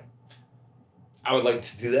ceiling. I would like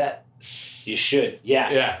to do that. You should.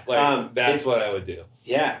 Yeah. Yeah. That's what I would do.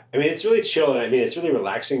 Yeah. I mean, it's really chill. And I mean, it's really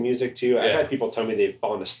relaxing music too. Yeah. I've had people tell me they've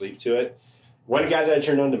fallen asleep to it. One guy that I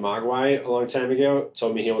turned on to Mogwai a long time ago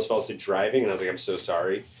told me he almost fell asleep driving, and I was like, I'm so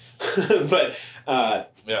sorry. But I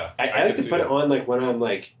like to put it on like when I'm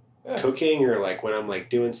like cooking or like when I'm like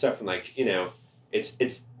doing stuff and like, you know,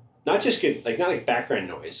 it's not just good, like not like background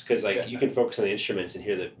noise because like you can focus on the instruments and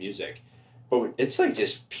hear the music, but it's like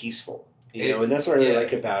just peaceful, you know, and that's what I really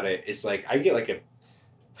like about it. It's like I get like a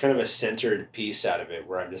kind of a centered piece out of it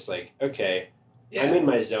where I'm just like, okay, I'm in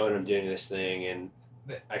my zone, I'm doing this thing and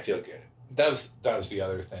I feel good. That was the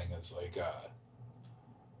other thing is like that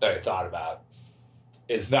I thought about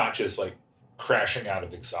is not just like crashing out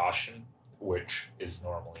of exhaustion, which is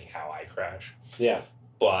normally how I crash. Yeah.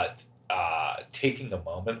 But taking a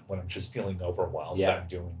moment when I'm just feeling overwhelmed, I'm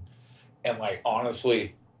doing, and like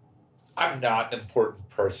honestly, I'm not an important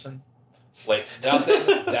person. Like nothing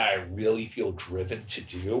that I really feel driven to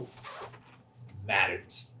do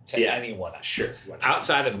matters to anyone else. Sure.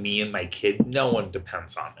 Outside of me and my kid, no one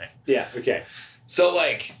depends on me. Yeah. Okay. So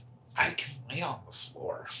like I can lay on the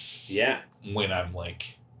floor. Yeah. When I'm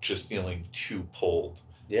like just feeling too pulled.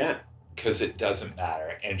 Yeah. Because it doesn't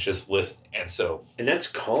matter and just listen. And so. And that's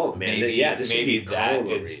calm, man. Maybe that is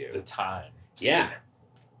the time. Yeah.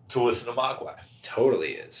 To listen to Mogwai.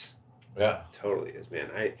 Totally is. Yeah. Totally is, man.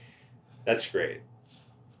 That's great.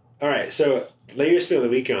 All right. So lay your spin of the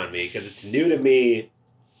week on me because it's new to me.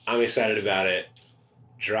 I'm excited about it.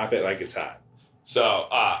 Drop it like it's hot. So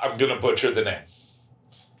I'm going to butcher the name.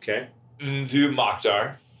 Okay. Mdou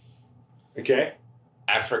Moctar. Okay.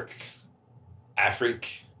 Afrique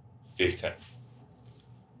Victim.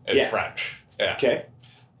 It's French. Yeah. Okay.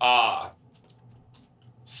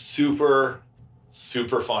 Super,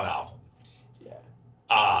 super fun album.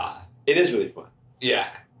 Yeah. It is really fun. Yeah.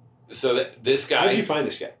 So this guy. How did you find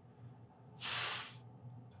this guy?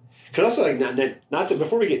 Because also, like, not to,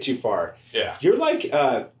 before we get too far. Yeah. You're like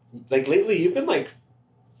lately, you've been like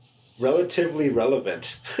relatively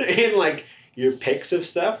relevant in like your picks of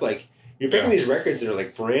stuff. Like you're picking these records that are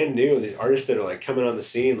like brand new and these artists that are like coming on the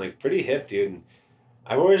scene, like pretty hip, dude. And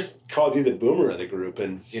I've always called you the boomer of the group,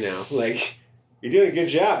 and you know, like you're doing a good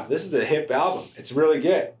job. This is a hip album. It's really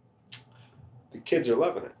good. The kids are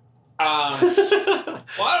loving it. Well,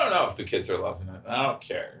 I don't know if the kids are loving it. I don't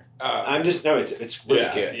care. It's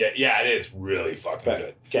really good. Yeah, it is really fucking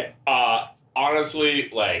good. Okay. Honestly,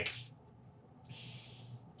 like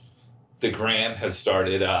the Gram has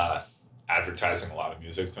started advertising a lot of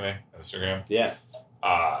music to me, Instagram. Yeah.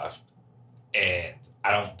 And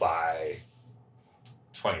I don't buy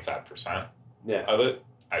 25% of it.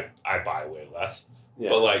 I buy way less. Yeah.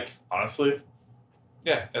 But like honestly,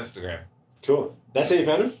 Instagram. Cool. That's how you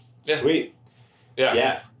found him? Yeah. Sweet. Yeah.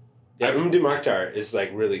 Yeah. Yeah, Mdou Moctar is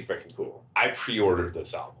like really freaking cool. I pre-ordered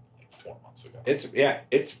this album like 4 months ago. It's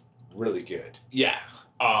really good. Yeah.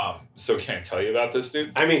 So can I tell you about this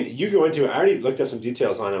dude? I mean, you go into it. I already looked up some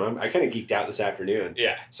details on him. I kind of geeked out this afternoon.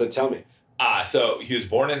 Yeah. So tell me. So he was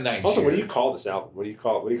born in Nigeria. Also, what do you call this album? What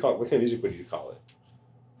kind of music would you call it?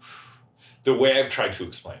 The way I've tried to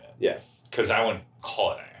explain it. Yeah. Because I wouldn't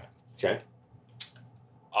call it anything. Okay.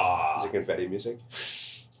 Is it confetti music?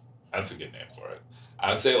 That's a good name for it. I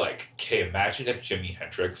would say like, okay, imagine if Jimi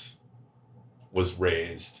Hendrix was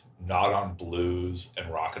raised not on blues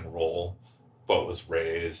and rock and roll, but was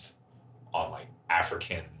raised on like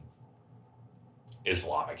African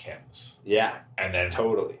Islamic hymns. Yeah. And then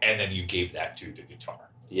totally. And then you gave that dude a guitar.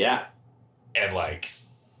 Yeah. And like,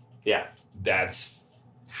 that's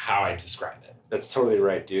how I describe it. That's totally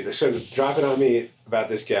right, dude. So drop it on me about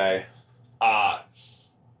this guy.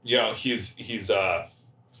 You know, he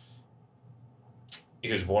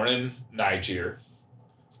was born in Niger,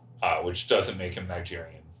 which doesn't make him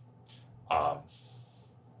Nigerian.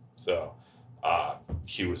 So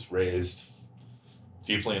he was raised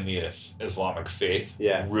deeply in the Islamic faith.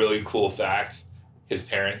 Yeah. Really cool fact. His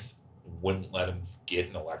parents wouldn't let him get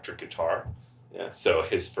an electric guitar. Yeah. So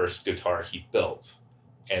his first guitar he built,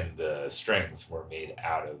 and the strings were made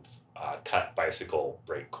out of cut bicycle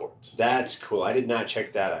brake cords. That's cool. I did not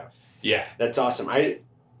check that out. Yeah. That's awesome.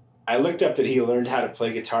 I looked up that he learned how to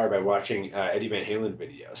play guitar by watching Eddie Van Halen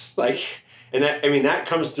videos. And that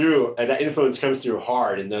comes through. That influence comes through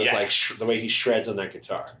hard in those the way he shreds on that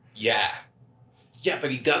guitar. Yeah. Yeah,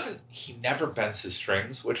 but he never bends his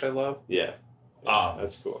strings, which I love. Yeah.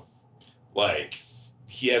 That's cool. Like,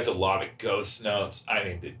 he has a lot of ghost notes. I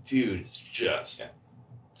mean, the dude is just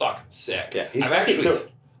fucking sick. Yeah,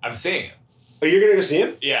 I'm seeing him. Oh, you're gonna go see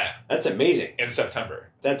him? Yeah. That's amazing. In September.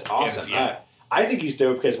 That's awesome. I think he's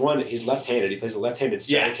dope because one, he's left-handed. He plays a left-handed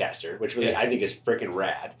Stratocaster, which really I think is freaking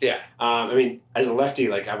rad. Yeah. I mean, as a lefty,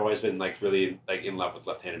 like I've always been like really like in love with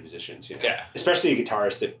left-handed musicians. You know? Yeah. Especially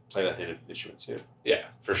guitarists that play left-handed instruments too. Yeah,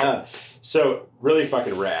 for sure. So really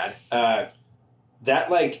fucking rad. That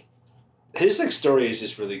like his like story is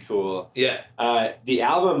just really cool. Yeah. The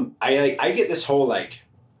album, I get this whole like,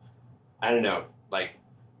 I don't know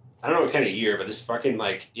what kind of year, but this fucking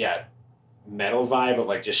like metal vibe of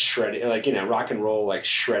like just shredding, like, you know, rock and roll, like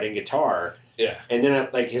shredding guitar. Yeah. And then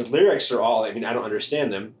like his lyrics are all, I mean, I don't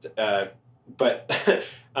understand them, but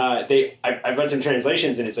I've read some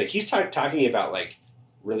translations and it's like he's talking about like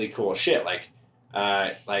really cool shit, like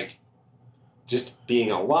just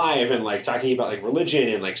being alive and like talking about like religion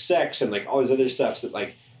and like sex and like all these other stuff that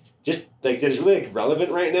like just like that's really like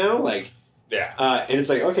relevant right now, like and it's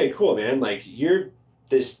like, okay, cool, man, like you're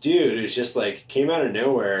this dude who's just like came out of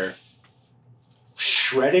nowhere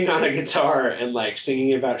shredding on a guitar and like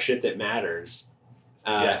singing about shit that matters.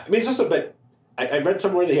 I mean, it's also, but I read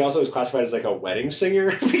somewhere that he also was classified as like a wedding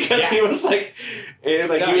singer because he was like, he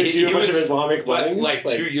would do a bunch of Islamic weddings. Like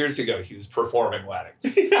 2 years ago, he was performing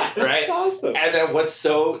weddings. Yeah, right? That's awesome. And then what's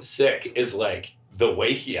so sick is like the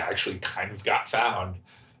way he actually kind of got found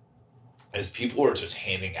is people were just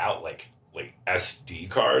handing out like SD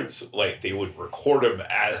cards. Like they would record him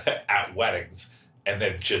at weddings. And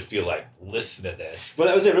then just be like, listen to this. Well,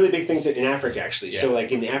 that was a really big thing in Africa, actually. Yeah. So,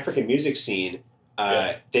 like, in the African music scene,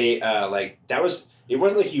 they, that was, it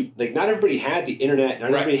wasn't like not everybody had the internet.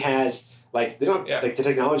 Not everybody has, like, they don't have, like, the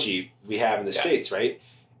technology we have in the States, right?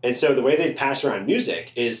 And so the way they pass around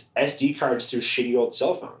music is SD cards through shitty old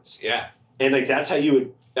cell phones. Yeah. And, like, that's how you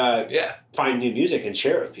would find new music and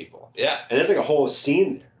share it with people. Yeah. And there's, like, a whole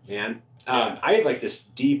scene there, man. I have, like, this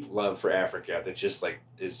deep love for Africa that just, like,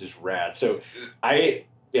 is just rad. So I'm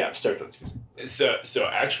stoked on this music. So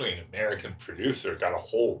actually, an American producer got a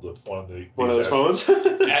hold of one of those phones.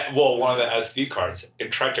 one of the SD cards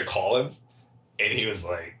and tried to call him, and he was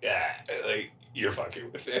like, like you're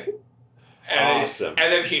fucking with me. And awesome.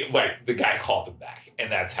 And then he the guy called him back,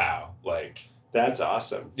 and that's how that's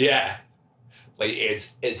awesome. Yeah, like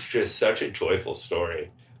it's just such a joyful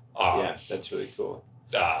story. That's really cool.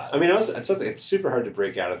 I mean, it's super hard to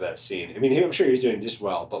break out of that scene. I mean, I'm sure he's doing just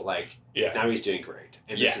well, but now he's doing great,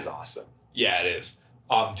 and this is awesome. Yeah, it is.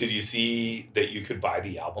 Did you see that you could buy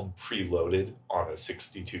the album preloaded on a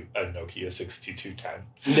Nokia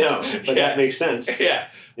 6210? No, but that makes sense. Yeah,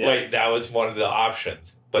 like that was one of the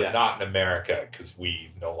options, but not in America because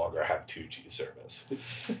we no longer have 2G service.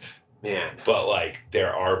 Man. But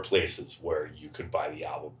there are places where you could buy the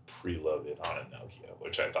album preloaded on a Nokia,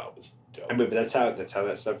 which I thought was dope. I mean, but that's how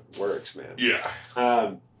that stuff works, man. Yeah.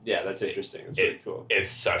 That's interesting. It's really cool. It's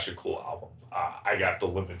such a cool album. I got the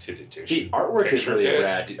limited edition. The artwork is really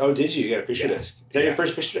rad. Oh, did you? You got a picture disc. Is that your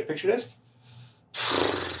first picture disc?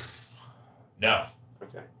 No.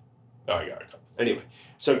 Okay. Oh, I got it. Anyway,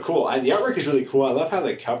 so cool. The artwork is really cool. I love how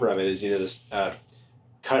the cover of it is, this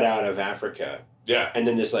cutout of Africa. Yeah. And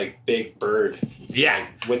then this big bird. Yeah.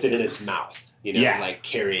 With it in its mouth.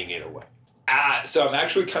 Carrying it away. So I'm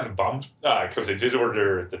actually kind of bummed because I did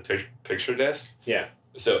order the picture disc. Yeah.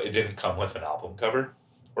 So it didn't come with an album cover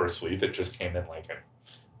or a sleeve. It just came in a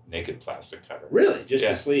naked plastic cover. Really? Just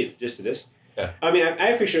the sleeve? Just the disc? Yeah. I mean, I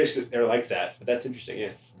have picture discs that are like that, but that's interesting.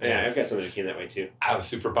 Yeah. Yeah, I've got something that came that way too. I was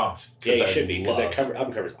super bummed. Yeah, you should be because that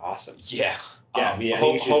album cover is awesome. Yeah. Yeah.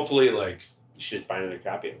 Hopefully, you should just buy another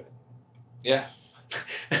copy of it. Yeah.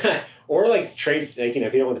 Or trade, if you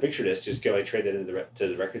don't want the picture disc, just go trade that to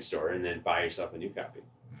the record store and then buy yourself a new copy.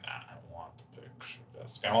 Nah, I want the picture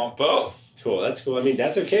disc. I want both. Cool, that's cool. I mean,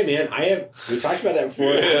 that's okay, man. We talked about that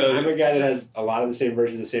before. Yeah. I'm a guy that has a lot of the same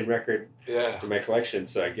versions of the same record in my collection,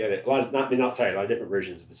 so I get it. A lot of different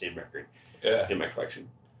versions of the same record in my collection.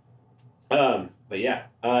 But yeah,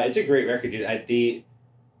 it's a great record, dude.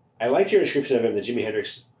 I liked your description of him, the Jimi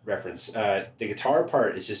Hendrix reference. The guitar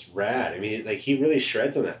part is just rad. I mean, like he really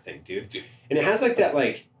shreds on that thing, dude. And it has like that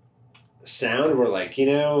like sound where like, you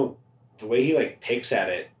know, the way he like picks at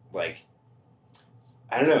it, like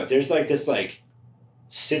I don't know. There's like this like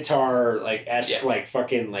sitar like esque like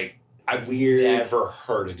fucking like I've weird. never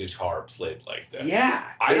heard a guitar played like this. Yeah,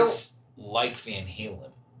 I don't like Van Halen.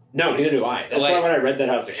 No, neither do I. That's Like- why when I read that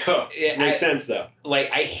I was like, oh, it makes sense though.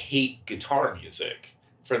 Like I hate guitar music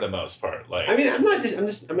for the most part. Like I mean, I'm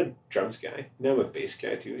a drums guy. No, I'm a bass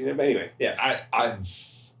guy too. You know, but anyway, yeah.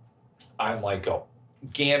 I'm like a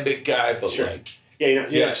Gambit guy, but Sure. like Yeah, you're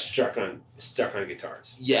not Yeah. stuck on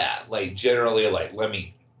guitars. yeah, like generally like let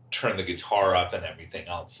me turn the guitar up and everything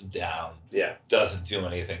else down. Yeah, Doesn't do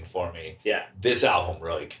anything for me. yeah, This album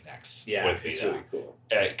really connects yeah. with me It's though. really cool.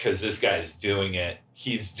 Because this guy's doing it.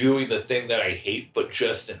 He's doing the thing that I hate, but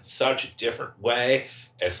just in such a different way.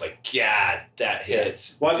 It's like, God, that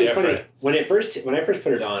hits Well, it's different. funny when I first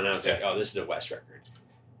put it on, I was like, oh, this is a West record,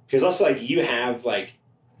 because also like you have like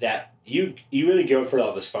that you really go for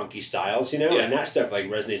all those funky styles, you know, Yeah. and that stuff like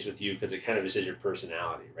resonates with you because it kind of is your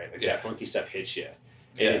personality, right? Like Yeah. that funky stuff hits you.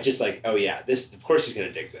 And Yeah. it's just like, oh yeah, this of course he's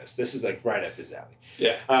gonna dig this. This is like right up his alley.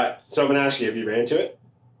 Yeah. So I'm gonna ask you, have you ran to it?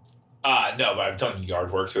 No, but I've done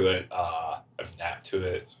yard work to it. I've napped to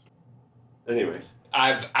it. Anyway,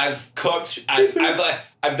 I've cooked. I've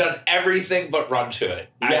done everything but run to it.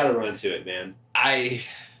 you gotta run to it, man. I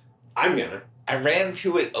I'm gonna. ran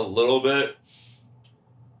to it a little bit.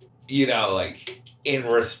 You know, like in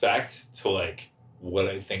respect to like what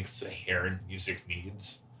I think Saharan music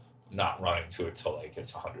needs. I'm not running to it till like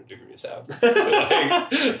it's 100 degrees out. like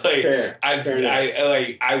Fair. Fair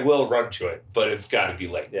enough. I will run to it, but it's got to be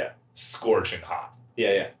like Yeah. scorching hot.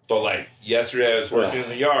 Yeah, yeah. But like yesterday, I was working in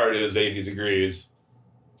the yard. It was 80 degrees.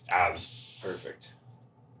 I was Perfect.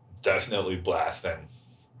 definitely blasting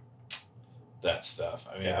that stuff.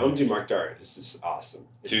 I mean, Yeah, OMG Mark Dart. This is awesome.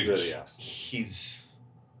 It's dude, really awesome. he's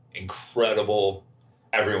incredible.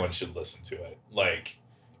 Everyone should listen to it. Like,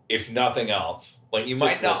 if nothing else, like you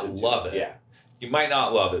might Just not listen to love it. Yeah. You might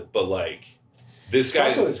not love it, but like this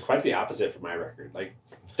guy's Also, it's quite the opposite for my record. Like,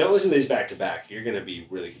 don't listen to these back to back. You're gonna be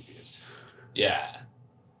really confused. yeah.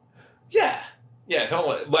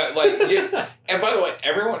 Don't like and by the way,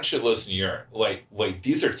 everyone should listen to your like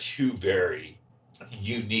these are two very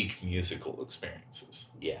unique musical experiences.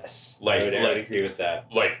 Yes. Like- I would like- agree with that.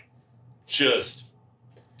 Like, just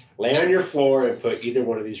Lay on your floor and put either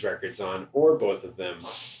one of these records on, or both of them,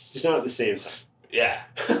 just not at the same time. yeah,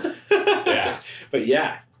 yeah. But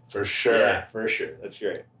yeah, for sure. yeah, for sure. That's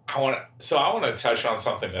great. I want to touch on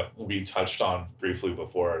something that we touched on briefly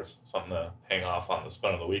before as something to hang off on the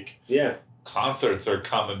spin of the week. Yeah. Concerts are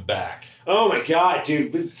coming back. Oh my god,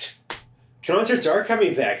 dude! Concerts are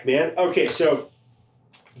coming back, man. Okay, so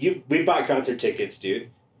we bought concert tickets, dude.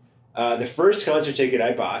 The first concert ticket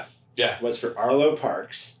I bought Yeah, was for Arlo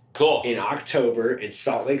Parks cool. in October in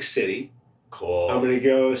Salt Lake City. Cool. I'm gonna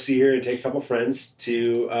go see her and take a couple friends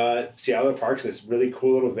to see Arlo Parks. This really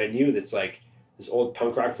cool little venue that's like this old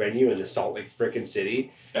punk rock venue in the Salt Lake frickin'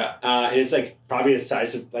 city. Yeah. And it's like probably the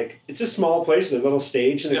size of like it's a small place with a little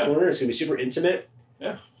stage in the Yeah. corner. It's gonna be super intimate.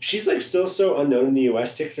 Yeah. She's like still so unknown in the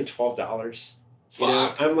U.S. Tickets are $12. You know?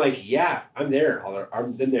 Fuck. I'm like, yeah, I'm there.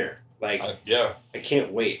 I'm in there. Like, Yeah. I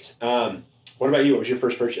can't wait. What about you? What was your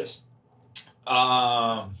first purchase?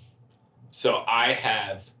 So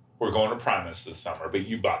we're going to Primus this summer, but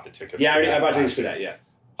you bought the tickets. Yeah, for I that bought tickets last for year.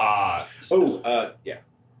 that. Yeah. Yeah.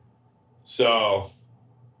 So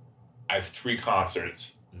I have 3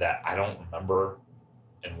 concerts that I don't remember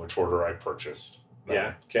in which order I purchased. them.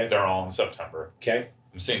 Yeah. Okay. They're all in September. Okay.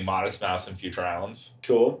 I'm seeing Modest Mouse and Future Islands.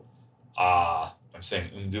 Cool. I'm seeing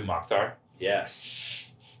Umdu Mokhtar.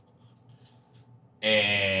 Yes.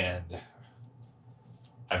 And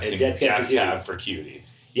I'm seeing Death Cab Death for Cab for Cutie.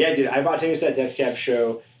 Yeah, dude. I bought tickets to that Death Cab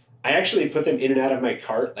show. I actually put them in and out of my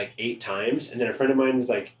cart like 8 times, and then a friend of mine was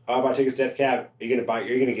like, "Oh, I bought tickets to Death Cab. Are you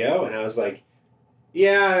gonna go?" And I was like,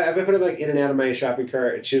 "Yeah, I've been putting them like in and out of my shopping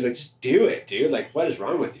cart." And she was like, "Just do it, dude. Like, what is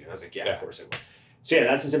wrong with you?" And I was like, "Yeah, Yeah. of course I will." So yeah,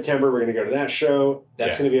 that's in September. We're gonna go to that show.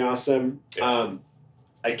 That's Yeah. gonna be awesome. Yeah.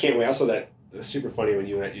 I can't wait. Also, that it was super funny when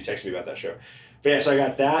you texted me about that show. But yeah, so I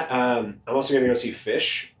got that. I'm also gonna go see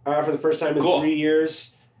Fish for the first time in Cool. 3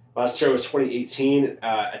 years. Last show was 2018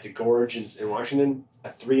 at the Gorge in Washington. A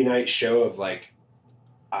 3-night show of like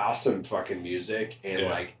awesome fucking music and Yeah.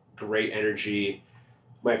 like great energy.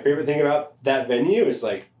 My favorite thing about that venue is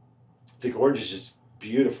like the Gorge is just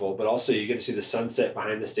beautiful, but also you get to see the sunset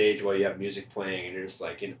behind the stage while you have music playing, and you're just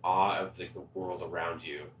like in awe of like the world around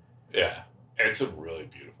you. Yeah. It's a really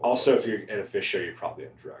beautiful Also, place. if you're at a Fish show, you're probably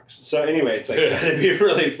on drugs. So anyway, it's like gonna be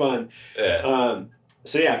really fun. Yeah.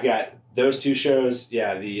 So yeah, I've got those two shows.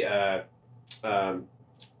 Yeah, the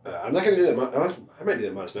I'm not gonna do that. I might do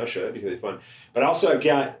the Modest Mouse show. That'd be really fun. But also I've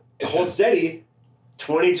got Hold Steady,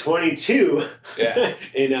 2022. Yeah.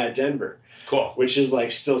 in Denver, Cool. which is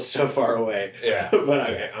like still so far away. Yeah. But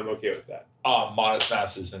I'm okay with that. Modest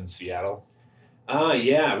Mouse is in Seattle.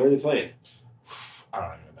 Yeah. Where are they playing? I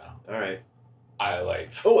don't even know. All right. I like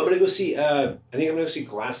Oh, I'm gonna go see. I think I'm gonna go see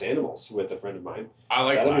Glass Animals with a friend of mine.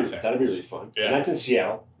 Glass That'll be Animals. really fun. Yeah. And that's in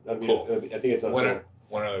Seattle. Cool. I think it's on.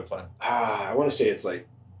 When are they playing? I want to say it's like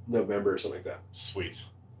November or something like that. Sweet.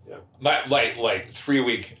 Yeah. Like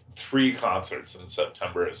 3 concerts in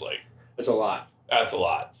September is like, That's a lot. that's a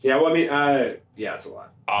lot. Yeah. Well, I mean, yeah, it's a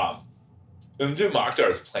lot. Umdu Mokhtar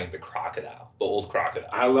is playing the Crocodile, the old Crocodile.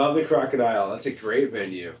 I love the Crocodile. That's a great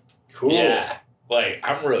venue. Cool. Yeah. Like,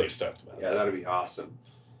 I'm really stoked about Yeah, that'd be awesome.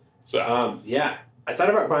 So, Yeah, I thought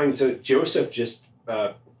about buying. So Joseph just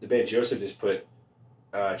the band Joseph just put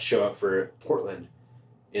show up for Portland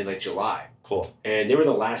in like July, cool. and they were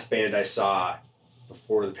the last band I saw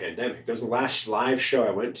before the pandemic. That was the last live show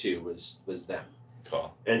I went to was them.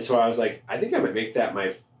 Cool. And so I was like, I think I might make that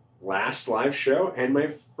my last live show and my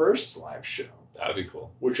first live show, That would be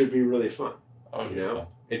cool. which would be really fun. Oh, You know,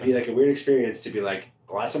 it'd be like a weird experience to be like,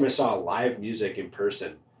 the last time I saw live music in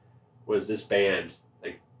person was this band,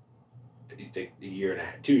 like a year and a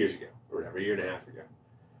half, 2 years ago, or whatever, a year and a half ago.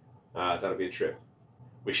 That'll be a trip.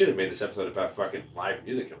 We should have made this episode about fucking live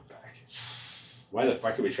music coming back. Why the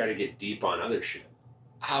fuck did we try to get deep on other shit?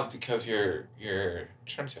 Because you're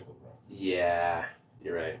turntable, bro. Yeah,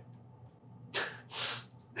 you're right.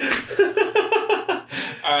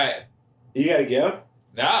 All right. You gotta go.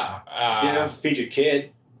 Nah. You don't have to feed your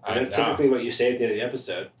kid. I That's know. typically what you say at the end of the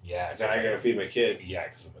episode. Yeah. I gotta feed my kid. Yeah,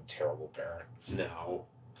 because I'm a terrible parent. No.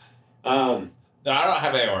 No, I don't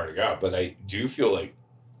have anywhere to go, but I do feel like,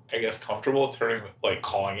 I guess, comfortable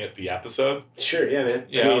calling it the episode. Sure, yeah, man.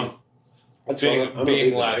 Yeah. I mean, that's fine. I'm gonna leave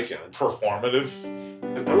being the less mic on. performative.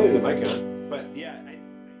 I'm gonna leave the mic on. But yeah,